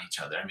be around each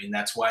other. I mean,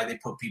 that's why they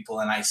put people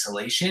in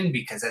isolation,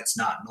 because that's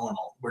not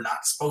normal. We're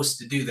not supposed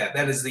to do that.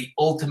 That is the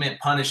ultimate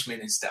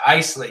punishment, is to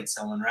isolate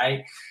someone,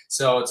 right?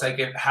 So it's like,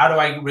 how do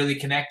I really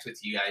connect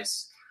with you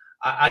guys?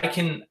 I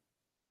can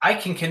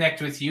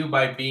connect with you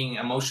by being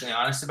emotionally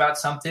honest about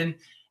something,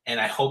 and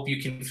I hope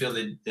you can feel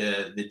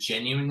the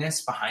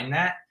genuineness behind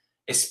that,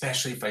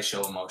 especially if I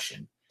show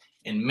emotion.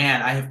 And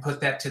man, I have put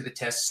that to the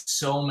test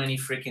so many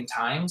freaking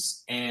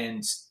times,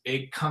 and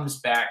it comes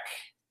back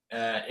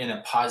in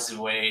a positive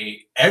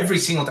way every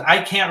single time.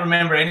 I can't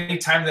remember any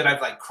time that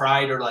I've like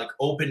cried or like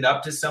opened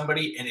up to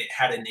somebody and it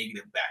had a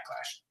negative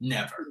backlash.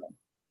 Never.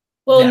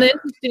 Well, and the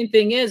interesting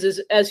thing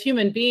is as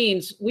human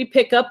beings, we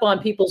pick up on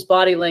people's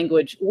body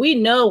language. We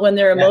know when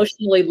they're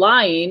emotionally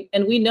lying,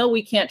 and we know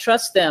we can't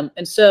trust them.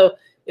 And so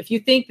if you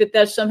think that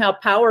there's somehow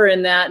power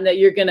in that, and that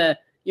you're going to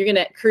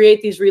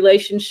create these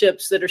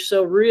relationships that are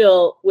so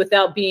real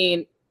without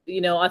being,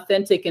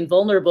 authentic and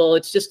vulnerable,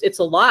 it's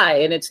a lie,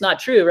 and it's not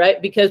true,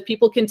 right? Because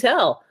people can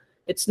tell.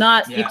 It's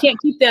not, you can't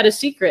keep that a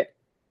secret.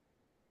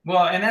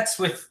 Well, and that's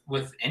with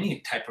any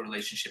type of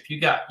relationship.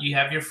 You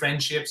have your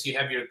friendships, you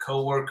have your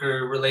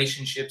coworker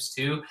relationships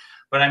too.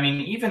 But I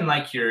mean, even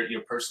like your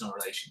personal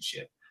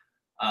relationship.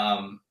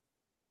 And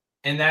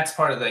that's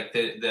part of like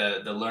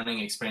the learning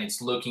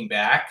experience, looking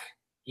back,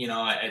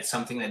 at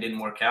something that didn't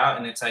work out.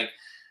 And it's like,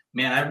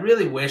 man, I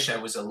really wish I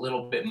was a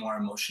little bit more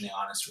emotionally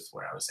honest with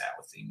where I was at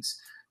with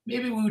things.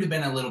 Maybe we would have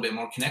been a little bit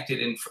more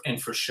connected, and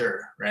for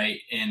sure, right?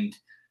 And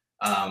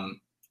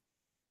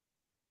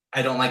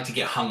I don't like to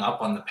get hung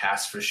up on the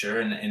past, for sure,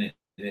 and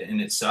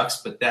it sucks.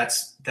 But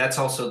that's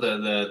also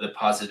the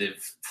positive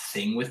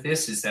thing with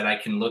this, is that I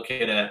can look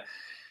at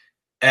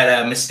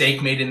a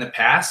mistake made in the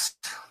past,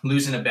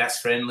 losing a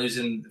best friend,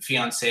 losing the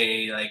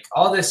fiance, like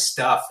all this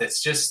stuff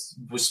that's just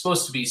was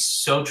supposed to be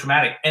so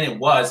traumatic, and it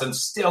was. I'm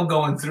still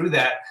going through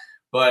that,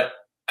 but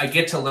I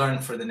get to learn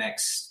for the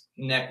next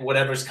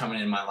whatever's coming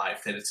in my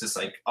life, that it's just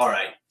like, all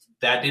right,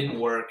 that didn't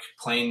work.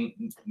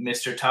 Playing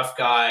Mr. Tough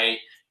Guy.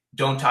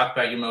 Don't talk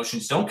about your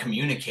emotions. Don't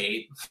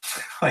communicate.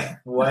 Like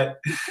what?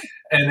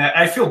 And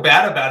I feel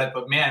bad about it,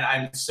 but man,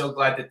 I'm so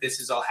glad that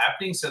this is all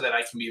happening so that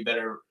I can be a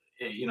better,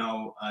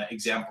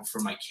 example for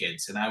my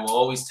kids. And I will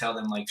always tell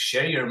them, like,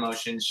 share your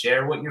emotions,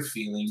 share what you're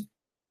feeling,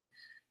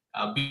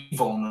 be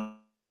vulnerable.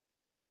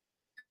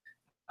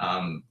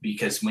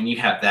 Because when you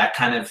have that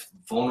kind of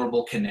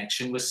vulnerable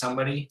connection with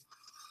somebody,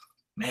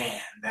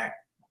 man,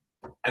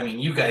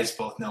 you guys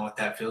both know what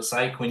that feels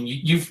like when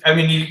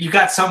you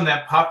got something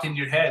that popped in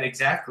your head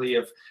exactly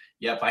of,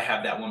 yep, I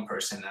have that one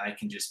person that I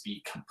can just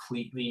be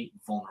completely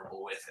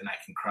vulnerable with, and I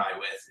can cry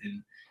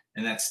with,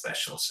 and that's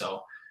special.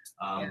 So,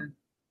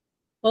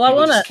 well, I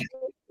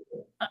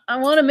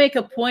want to make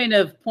a point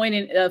of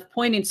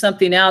pointing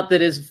something out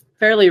that is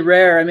fairly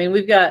rare. I mean,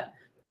 we've got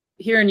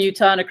here in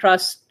Utah and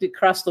across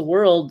the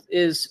world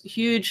is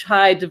huge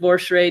high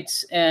divorce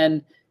rates,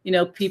 and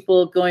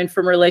people going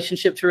from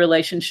relationship to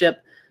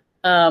relationship.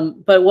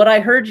 But what I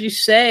heard you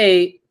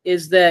say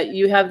is that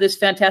you have this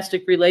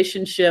fantastic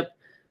relationship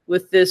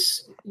with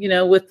this,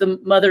 with the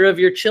mother of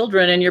your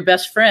children and your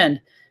best friend,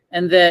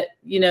 and that,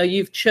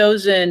 you've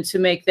chosen to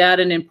make that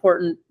an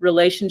important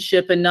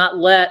relationship and not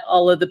let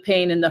all of the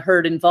pain and the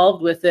hurt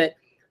involved with it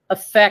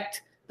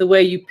affect the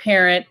way you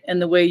parent and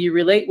the way you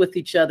relate with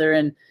each other.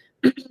 And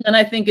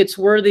I think it's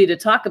worthy to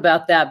talk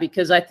about that,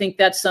 because I think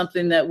that's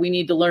something that we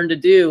need to learn to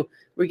do.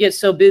 We get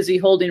so busy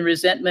holding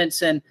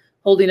resentments and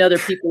holding other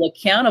people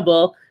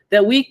accountable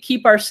that we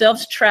keep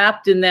ourselves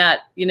trapped in that,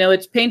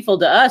 it's painful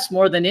to us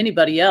more than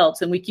anybody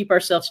else, and we keep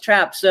ourselves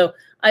trapped. So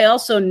I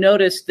also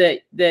noticed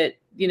that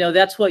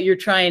that's what you're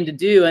trying to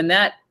do, and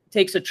that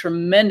takes a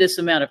tremendous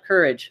amount of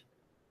courage.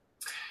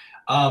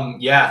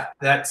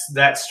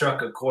 That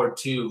struck a chord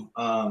too.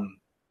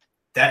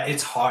 That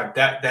it's hard.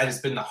 That has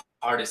been the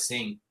hardest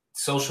thing.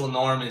 Social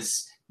norm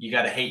is you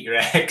got to hate your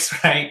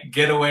ex, right?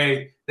 Get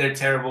away. They're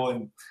terrible.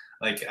 And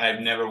like, I've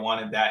never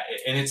wanted that.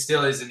 And it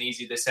still isn't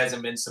easy. This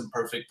hasn't been some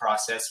perfect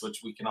process,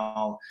 which we can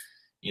all,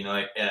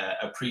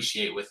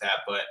 appreciate with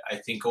that. But I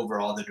think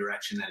overall the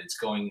direction that it's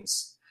going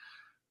is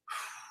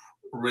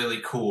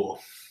really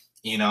cool.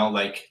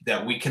 Like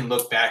that we can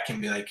look back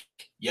and be like,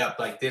 yep,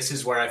 like this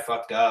is where I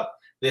fucked up.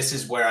 This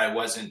is where I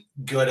wasn't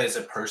good as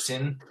a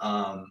person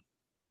on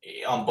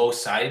both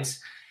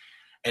sides.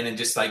 And then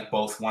just like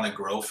both want to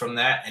grow from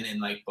that, and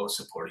then like both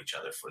support each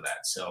other for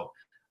that. So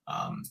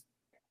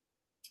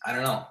I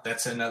don't know.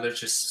 That's another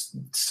just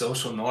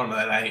social norm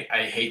that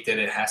I hate that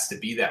it has to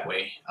be that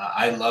way.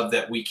 I love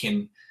that we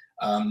can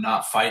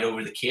not fight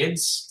over the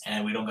kids,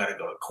 and we don't got to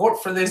go to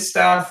court for this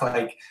stuff.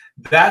 Like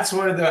that's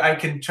where I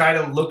can try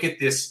to look at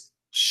this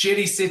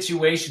shitty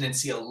situation and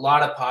see a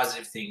lot of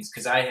positive things,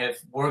 because I have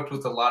worked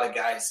with a lot of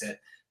guys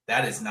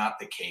that is not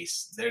the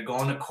case. They're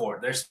going to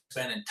court. They're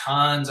spending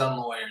tons on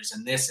lawyers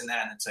and this and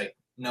that. And it's like,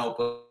 no,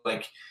 but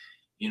like,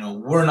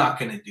 we're not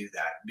going to do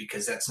that,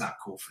 because that's not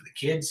cool for the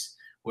kids.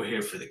 We're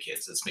here for the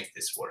kids. Let's make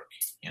this work,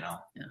 Yeah.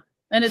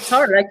 And it's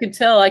hard. I can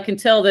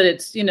tell that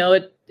it's,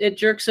 it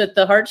jerks at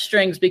the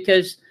heartstrings,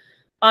 because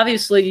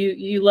obviously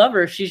you love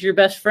her. She's your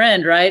best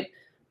friend, right?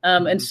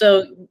 And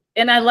so,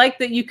 and I like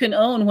that you can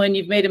own when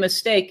you've made a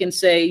mistake and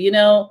say, you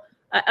know,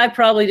 I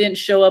probably didn't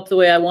show up the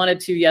way I wanted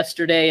to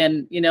yesterday.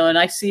 And, you know, and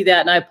I see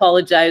that and I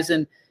apologize.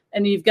 And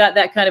you've got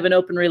that kind of an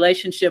open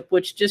relationship,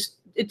 which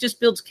it just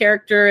builds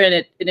character,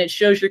 and it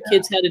shows your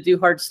kids how to do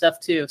hard stuff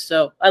too.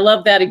 So I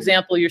love that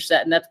example you're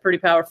setting. That's pretty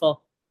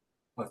powerful.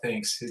 Well,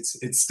 thanks.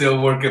 It's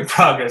still work in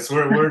progress.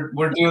 We're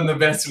doing the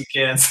best we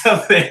can. So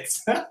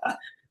thanks.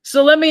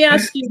 So let me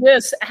ask you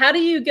this: how do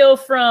you go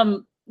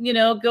from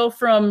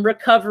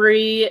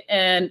recovery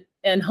and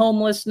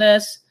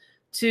homelessness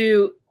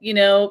to, you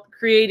know,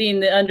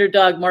 creating the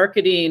Underdog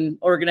Marketing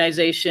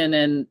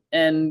organization,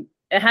 and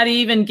how do you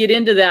even get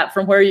into that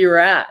from where you were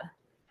at?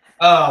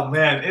 Oh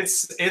man,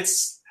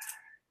 it's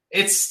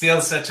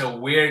still such a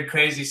weird,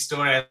 crazy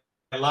story.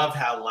 I love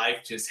how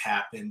life just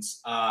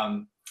happens.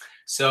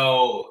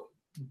 So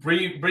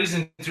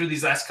breezing through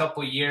these last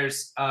couple of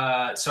years,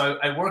 so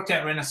I worked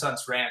at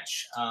Renaissance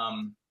Ranch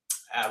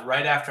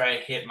right after I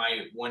hit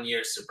my 1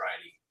 year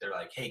sobriety. They're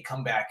like, hey,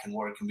 come back and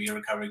work and be a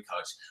recovery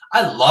coach.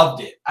 I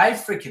loved it. I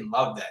freaking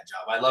loved that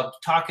job. I loved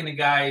talking to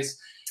guys,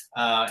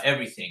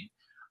 everything.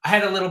 I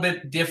had a little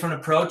bit different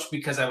approach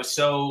because I was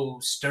so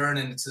stern,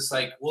 and it's just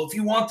like, well, if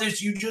you want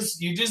this, you just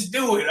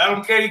do it. I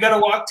don't care. You got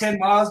to walk 10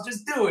 miles,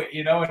 just do it,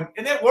 you know?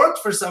 And it worked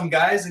for some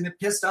guys, and it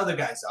pissed other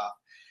guys off.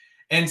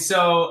 And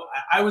so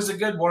I was a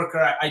good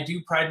worker. I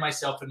do pride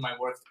myself in my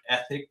work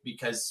ethic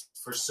because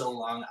for so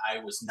long I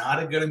was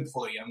not a good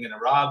employee. I'm going to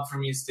rob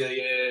from you, steal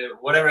you,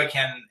 whatever I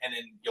can, and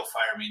then you'll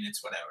fire me and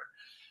it's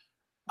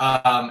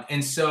whatever.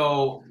 And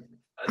so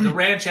the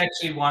ranch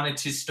actually wanted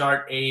to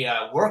start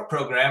a work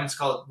program.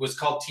 Was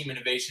called Team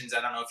Innovations. I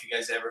don't know if you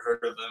guys ever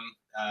heard of them.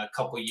 A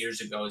couple of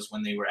years ago is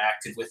when they were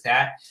active with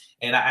that.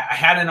 And I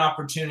had an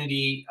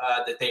opportunity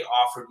that they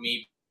offered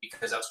me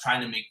because I was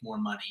trying to make more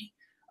money.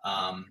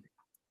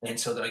 And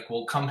so they're like,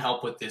 well, come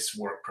help with this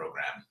work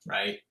program,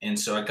 right? And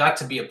so I got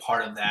to be a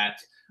part of that.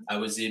 I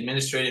was the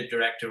administrative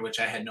director,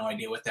 which I had no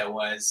idea what that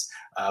was.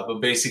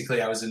 But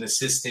basically, I was an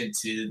assistant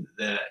to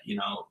the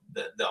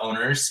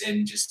owners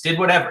and just did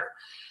whatever.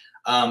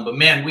 But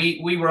man,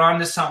 we were on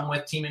to something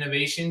with Team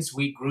Innovations.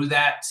 We grew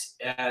that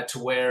to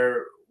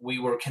where we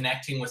were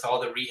connecting with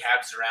all the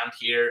rehabs around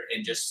here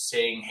and just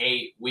saying,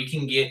 hey, we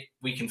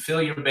can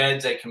fill your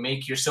beds. I can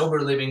make your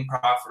sober living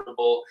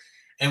profitable.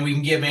 And we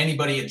can give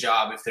anybody a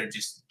job if they're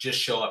just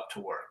show up to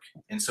work.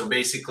 And so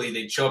basically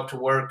they'd show up to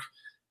work.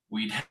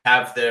 We'd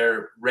have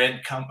their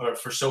rent come, or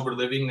for sober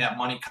living, that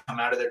money come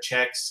out of their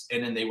checks.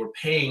 And then they were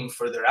paying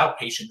for their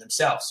outpatient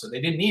themselves. So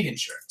they didn't need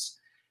insurance.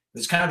 It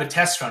was kind of a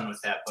test run with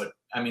that. But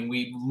I mean,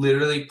 we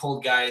literally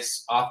pulled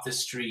guys off the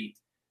street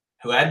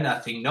who had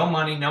nothing, no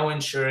money, no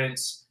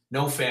insurance,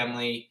 no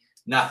family,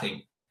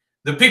 nothing.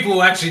 The people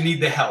who actually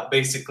need the help,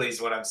 basically, is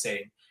what I'm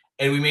saying.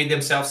 And we made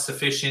them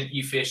self-sufficient,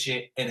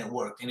 efficient, and it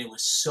worked. And it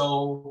was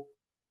so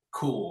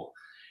cool.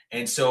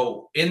 And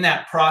so in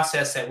that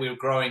process that we were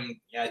growing,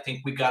 I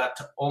think we got up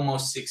to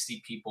almost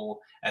 60 people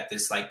at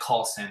this like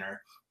call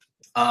center.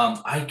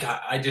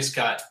 I just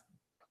got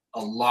a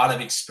lot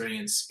of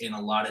experience in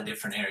a lot of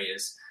different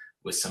areas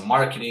with some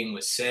marketing,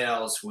 with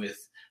sales,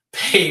 with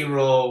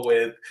payroll,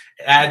 with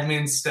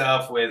admin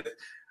stuff, with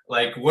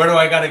like, where do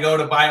I got to go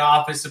to buy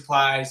office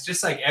supplies,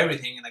 just like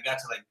everything. And I got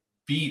to like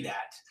be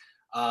that.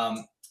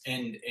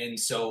 And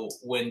so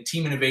when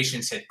Team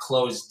Innovations had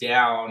closed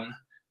down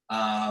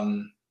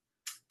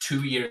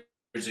 2 years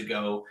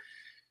ago,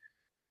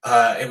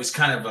 it was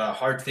kind of a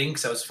hard thing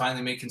because I was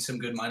finally making some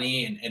good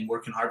money and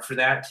working hard for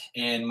that.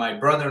 And my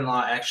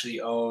brother-in-law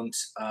actually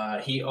owns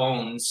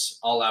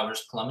All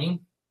Hours Plumbing.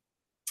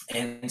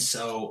 And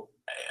so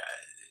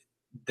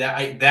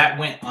that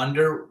went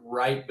under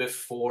right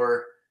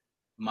before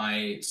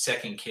my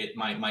second kid,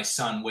 my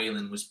son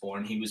Waylon, was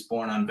born. He was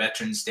born on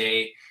Veterans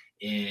Day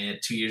 2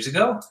 years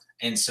ago.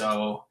 And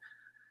so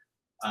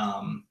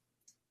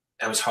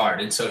that was hard.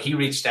 And so he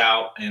reached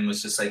out and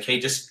was just like, hey,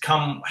 just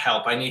come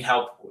help. I need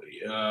help.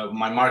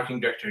 My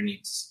marketing director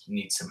needs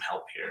some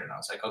help here. And I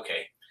was like,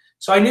 okay.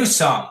 So I knew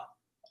some.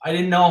 I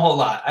didn't know a whole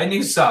lot. I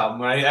knew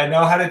some, right? I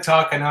know how to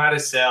talk. I know how to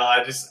sell.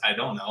 I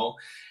don't know.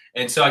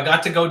 And so I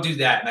got to go do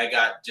that. And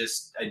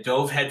I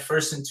dove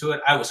headfirst into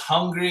it. I was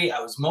hungry.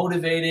 I was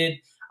motivated.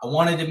 I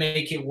wanted to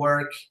make it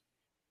work.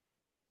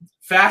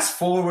 Fast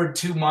forward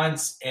 2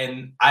 months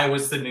and I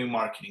was the new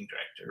marketing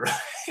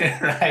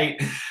director,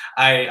 right?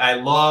 I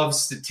love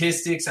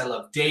statistics. I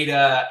love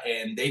data,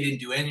 and they didn't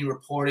do any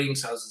reporting.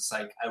 So I was just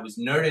like, I was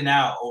nerding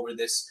out over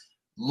this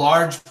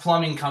large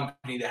plumbing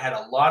company that had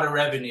a lot of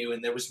revenue,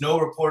 and there was no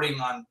reporting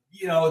on,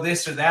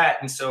 this or that.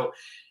 And so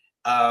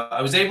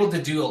I was able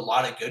to do a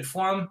lot of good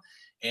for them.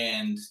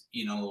 And,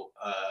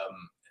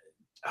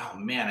 oh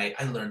man,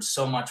 I learned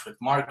so much with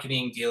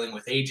marketing, dealing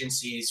with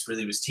agencies,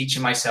 really was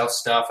teaching myself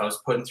stuff. I was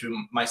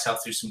putting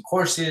myself through some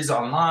courses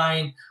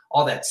online,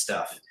 all that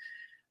stuff.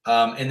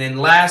 And then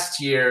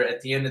last year at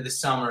the end of the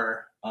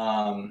summer,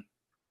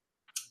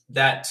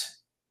 that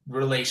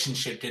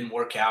relationship didn't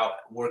work out.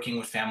 Working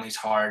with families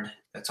hard.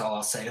 That's all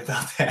I'll say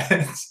about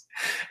that.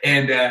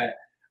 And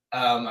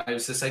I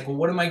was just like, well,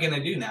 what am I going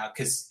to do now?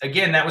 Because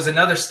again, that was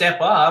another step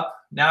up.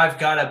 Now I've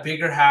got a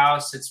bigger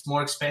house. It's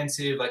more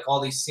expensive, like all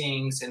these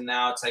things. And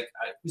now it's like,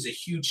 it was a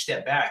huge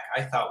step back.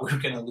 I thought we were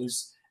going to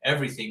lose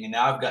everything. And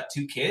now I've got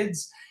 2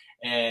 kids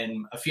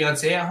and a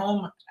fiance at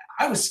home.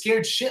 I was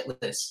scared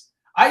shitless.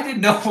 I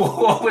didn't know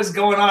what was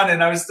going on,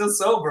 and I was still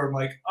sober. I'm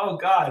like, oh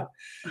God.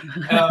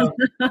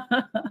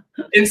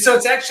 And so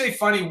it's actually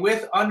funny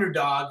with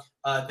Underdog,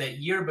 that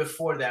year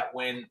before that,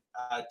 when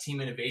Team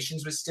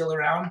Innovations was still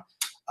around,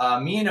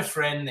 me and a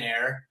friend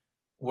there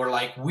were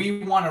like,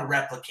 we want to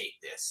replicate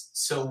this.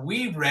 So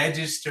we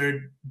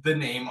registered the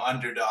name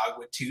Underdog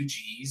with 2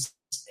 G's,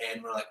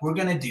 and we're like, we're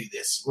going to do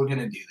this. We're going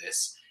to do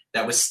this.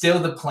 That was still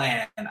the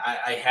plan.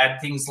 I had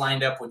things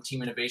lined up when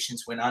Team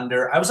Innovations went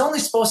under. I was only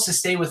supposed to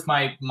stay with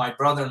my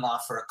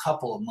brother-in-law for a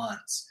couple of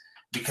months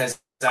because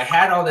I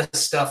had all this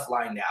stuff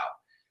lined out.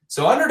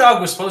 So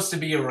Underdog was supposed to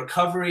be a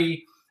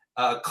recovery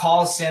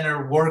call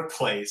center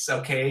workplace,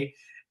 okay?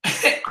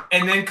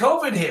 And then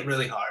COVID hit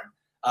really hard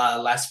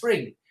last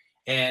spring.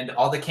 And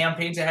all the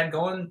campaigns I had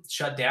going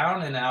shut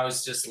down, and I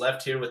was just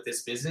left here with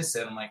this business.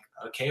 And I'm like,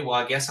 okay, well,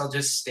 I guess I'll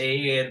just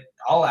stay at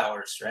All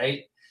Hours,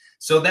 right?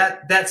 So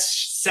that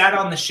sat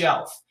on the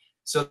shelf.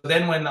 So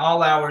then when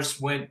All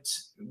Hours went,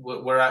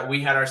 where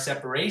we had our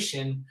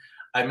separation,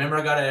 I remember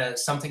I got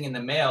something in the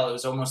mail. It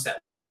was almost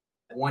that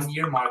 1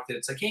 year mark that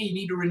it's like, hey, you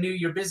need to renew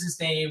your business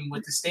name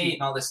with the state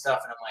and all this stuff.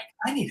 And I'm like,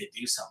 I need to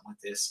do something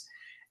with this.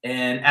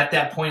 And at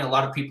that point, a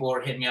lot of people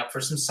were hitting me up for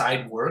some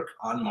side work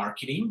on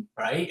marketing,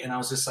 right? And I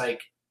was just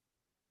like,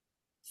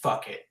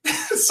 fuck it.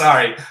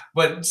 Sorry,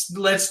 but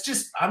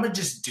I'm going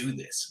to just do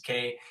this,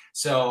 okay?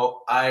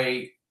 So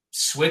I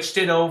switched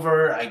it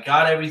over. I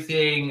got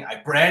everything. I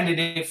branded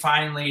it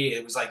finally.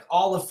 It was like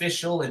all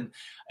official, and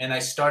I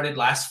started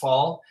last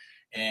fall,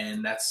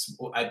 and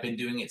I've been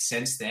doing it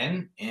since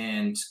then.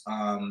 And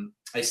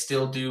I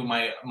still do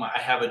I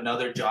have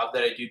another job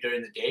that I do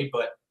during the day,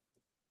 but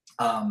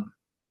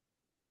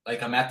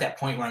like I'm at that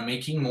point where I'm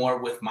making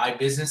more with my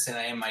business than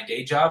I am my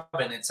day job.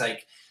 And it's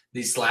like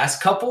these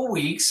last couple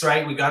weeks,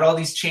 right? We got all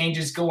these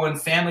changes going.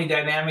 Family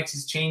dynamics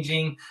is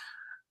changing.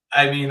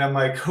 I mean, I'm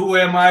like, who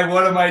am I?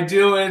 What am I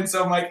doing?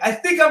 So I'm like, I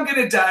think I'm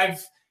going to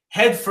dive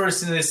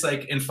headfirst into this,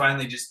 like, and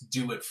finally just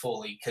do it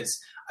fully, because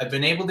I've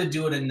been able to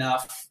do it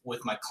enough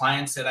with my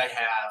clients that I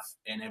have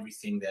and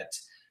everything that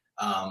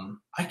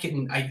I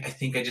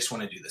think I just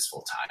want to do this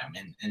full time.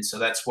 And so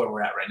that's where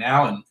we're at right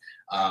now.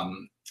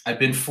 And I've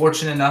been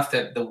fortunate enough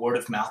that the word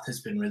of mouth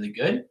has been really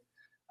good.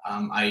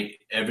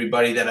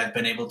 Everybody that I've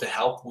been able to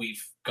help,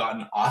 we've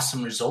gotten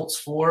awesome results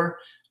for.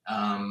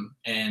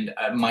 And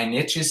my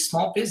niche is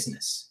small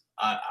business.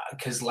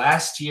 Because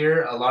last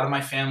year, a lot of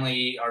my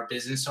family are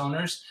business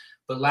owners,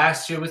 but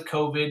last year with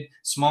COVID,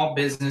 small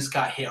business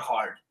got hit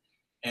hard,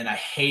 and I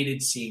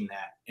hated seeing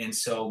that. And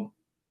so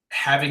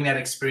having that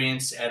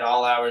experience at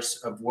All Hours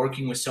of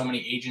working with so many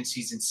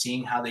agencies and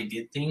seeing how they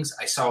did things,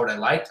 I saw what I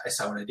liked, I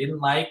saw what I didn't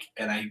like,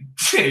 and I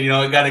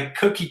got to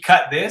cookie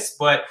cut this.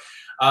 But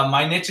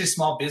my niche is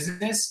small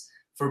business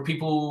for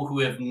people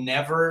who have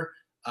never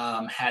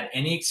had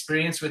any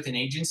experience with an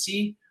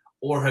agency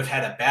or have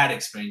had a bad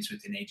experience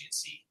with an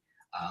agency.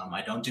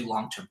 I don't do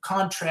long-term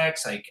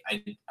contracts.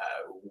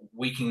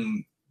 We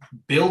can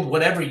build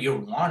whatever you're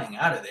wanting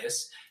out of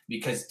this,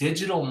 because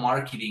digital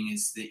marketing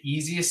is the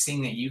easiest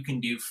thing that you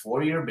can do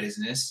for your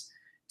business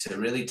to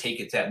really take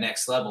it to that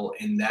next level.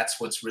 And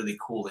that's what's really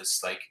cool, is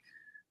like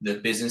the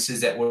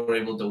businesses that we're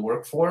able to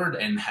work for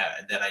and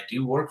that I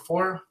do work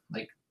for,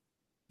 like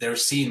they're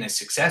seeing the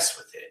success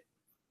with it.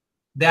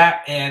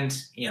 That, and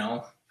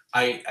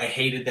I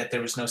hated that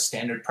there was no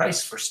standard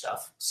price for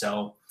stuff.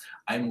 So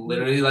I'm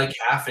literally like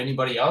half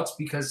anybody else,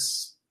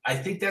 because I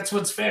think that's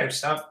what's fair.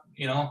 Stuff,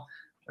 I don't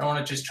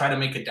want to just try to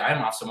make a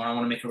dime off someone. I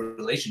want to make a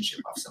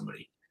relationship off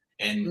somebody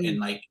and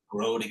like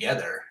grow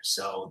together.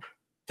 So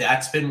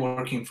that's been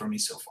working for me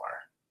so far.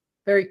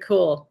 Very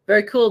cool.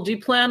 Very cool. Do you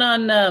plan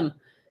on,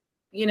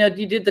 you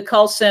did the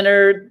call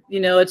center,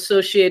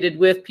 associated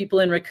with people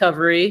in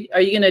recovery.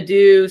 Are you going to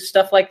do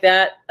stuff like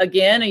that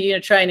again? Are you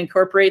going to try and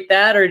incorporate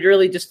that, or do you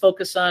really just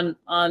focus on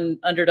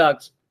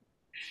underdogs?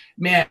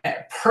 Man,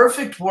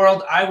 perfect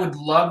world. I would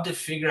love to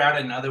figure out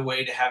another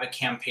way to have a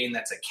campaign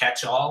that's a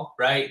catch-all,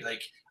 right?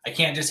 Like I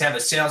can't just have a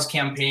sales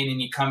campaign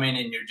and you come in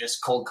and you're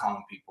just cold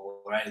calling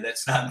people, right?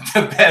 That's not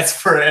the best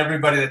for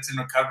everybody that's in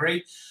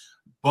recovery.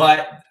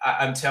 But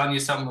I'm telling you,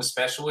 something was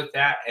special with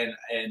that.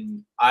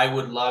 And I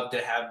would love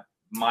to have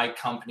my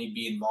company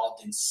be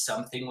involved in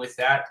something with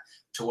that,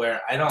 to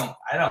where I don't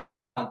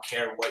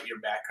care what your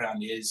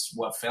background is,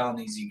 what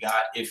felonies you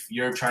got. If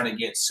you're trying to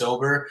get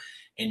sober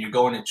and you're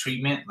going to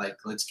treatment, like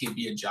let's give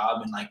you a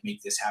job and like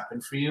make this happen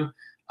for you.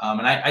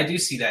 And I do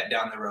see that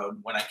down the road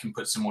when I can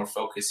put some more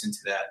focus into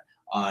that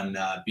on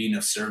being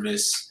of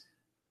service,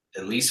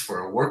 at least for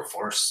a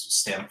workforce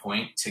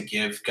standpoint, to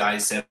give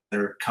guys that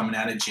are coming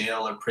out of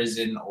jail or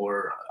prison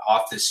or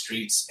off the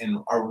streets and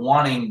are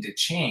wanting to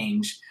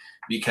change,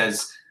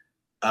 because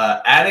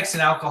addicts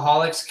and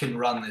alcoholics can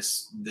run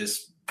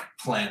this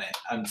planet.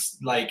 I'm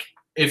like,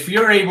 if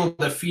you're able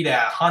to feed a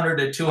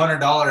 $100 to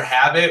 $200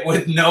 habit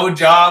with no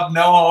job,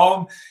 no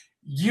home,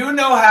 you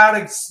know how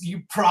to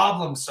you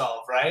problem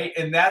solve, right?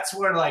 And that's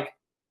where like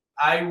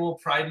I will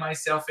pride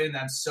myself in.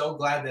 I'm so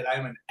glad that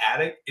I'm an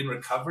addict in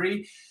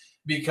recovery,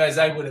 because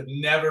I would have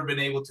never been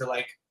able to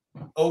like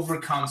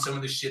overcome some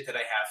of the shit that I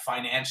have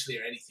financially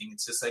or anything.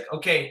 It's just like,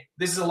 okay,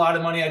 this is a lot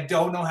of money. I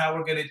don't know how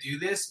we're going to do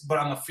this, but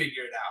I'm going to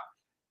figure it out.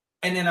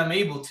 And then I'm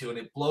able to, and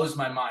it blows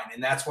my mind.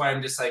 And that's why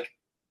I'm just like,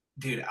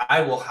 dude,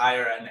 I will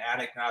hire an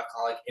addict and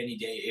alcoholic any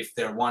day if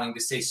they're wanting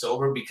to stay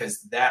sober, because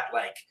that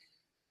like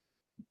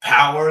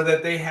power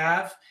that they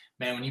have,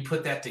 man, when you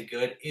put that to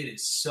good, it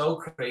is so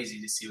crazy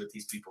to see what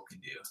these people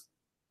can do.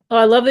 Oh,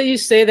 I love that you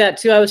say that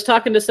too. I was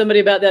talking to somebody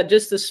about that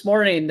just this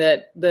morning,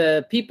 that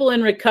the people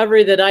in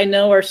recovery that I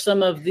know are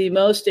some of the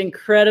most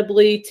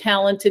incredibly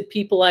talented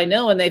people I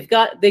know. And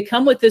they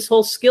come with this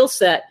whole skill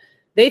set.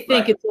 They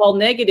think it's all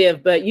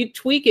negative, but you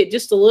tweak it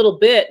just a little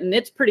bit and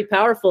it's pretty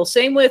powerful.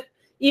 Same with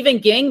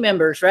even gang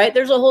members, right?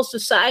 There's a whole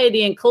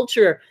society and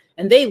culture,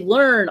 and they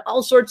learn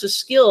all sorts of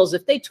skills.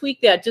 If they tweak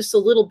that just a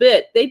little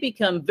bit, they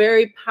become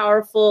very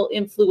powerful,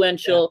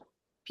 influential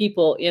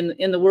people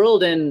in the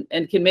world, and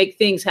can make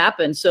things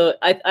happen. So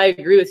I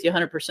agree with you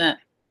 100%.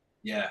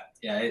 Yeah.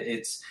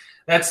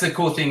 That's the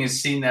cool thing,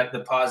 is seeing that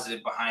the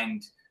positive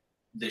behind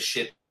the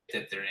shit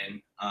that they're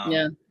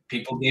in.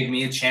 People gave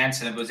me a chance,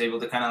 and I was able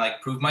to kind of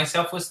like prove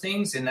myself with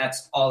things, and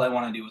that's all I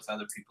want to do with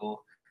other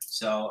people.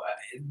 So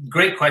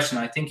great question.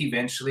 I think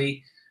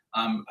eventually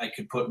I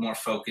could put more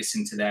focus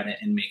into that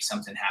and make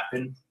something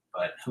happen,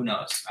 but who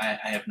knows? I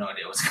have no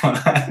idea what's going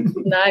on.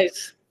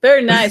 Nice.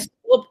 Very nice.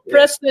 Well,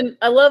 Preston,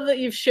 I love that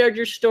you've shared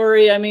your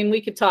story. I mean, we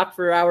could talk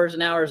for hours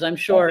and hours, I'm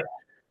sure.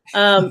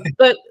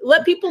 But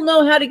let people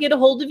know how to get a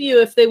hold of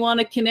you if they want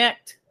to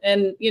connect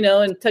and,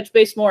 and touch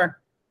base more.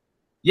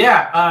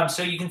 Yeah.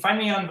 So you can find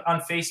me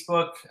on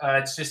Facebook.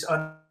 It's just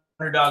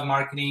Underdog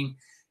Marketing.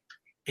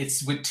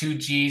 It's with 2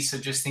 G's, so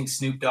just think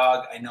Snoop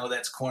Dogg. I know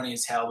that's corny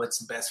as hell, but it's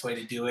the best way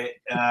to do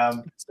it.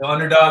 So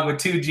Underdog with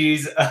 2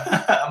 G's,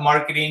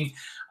 marketing.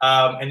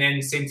 And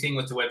then same thing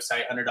with the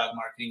website,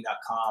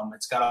 underdogmarketing.com.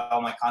 It's got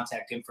all my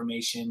contact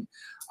information.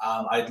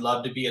 I'd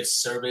love to be of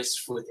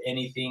service with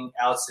anything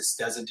else. This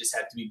doesn't just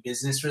have to be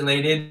business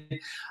related.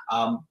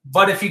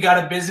 But if you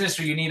got a business,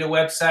 or you need a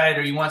website,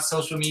 or you want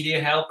social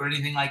media help or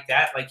anything like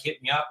that, like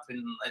hit me up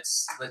and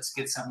let's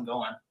get something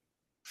going.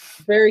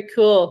 Very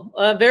cool.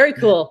 Very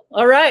cool.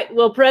 All right.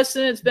 Well,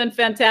 Preston, it's been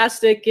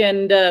fantastic.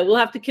 And we'll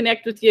have to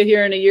connect with you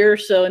here in a year or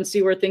so and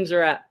see where things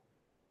are at.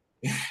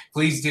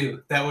 Please do.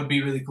 That would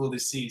be really cool to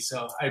see.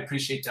 So I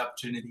appreciate the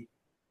opportunity.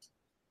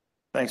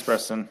 Thanks,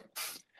 Preston.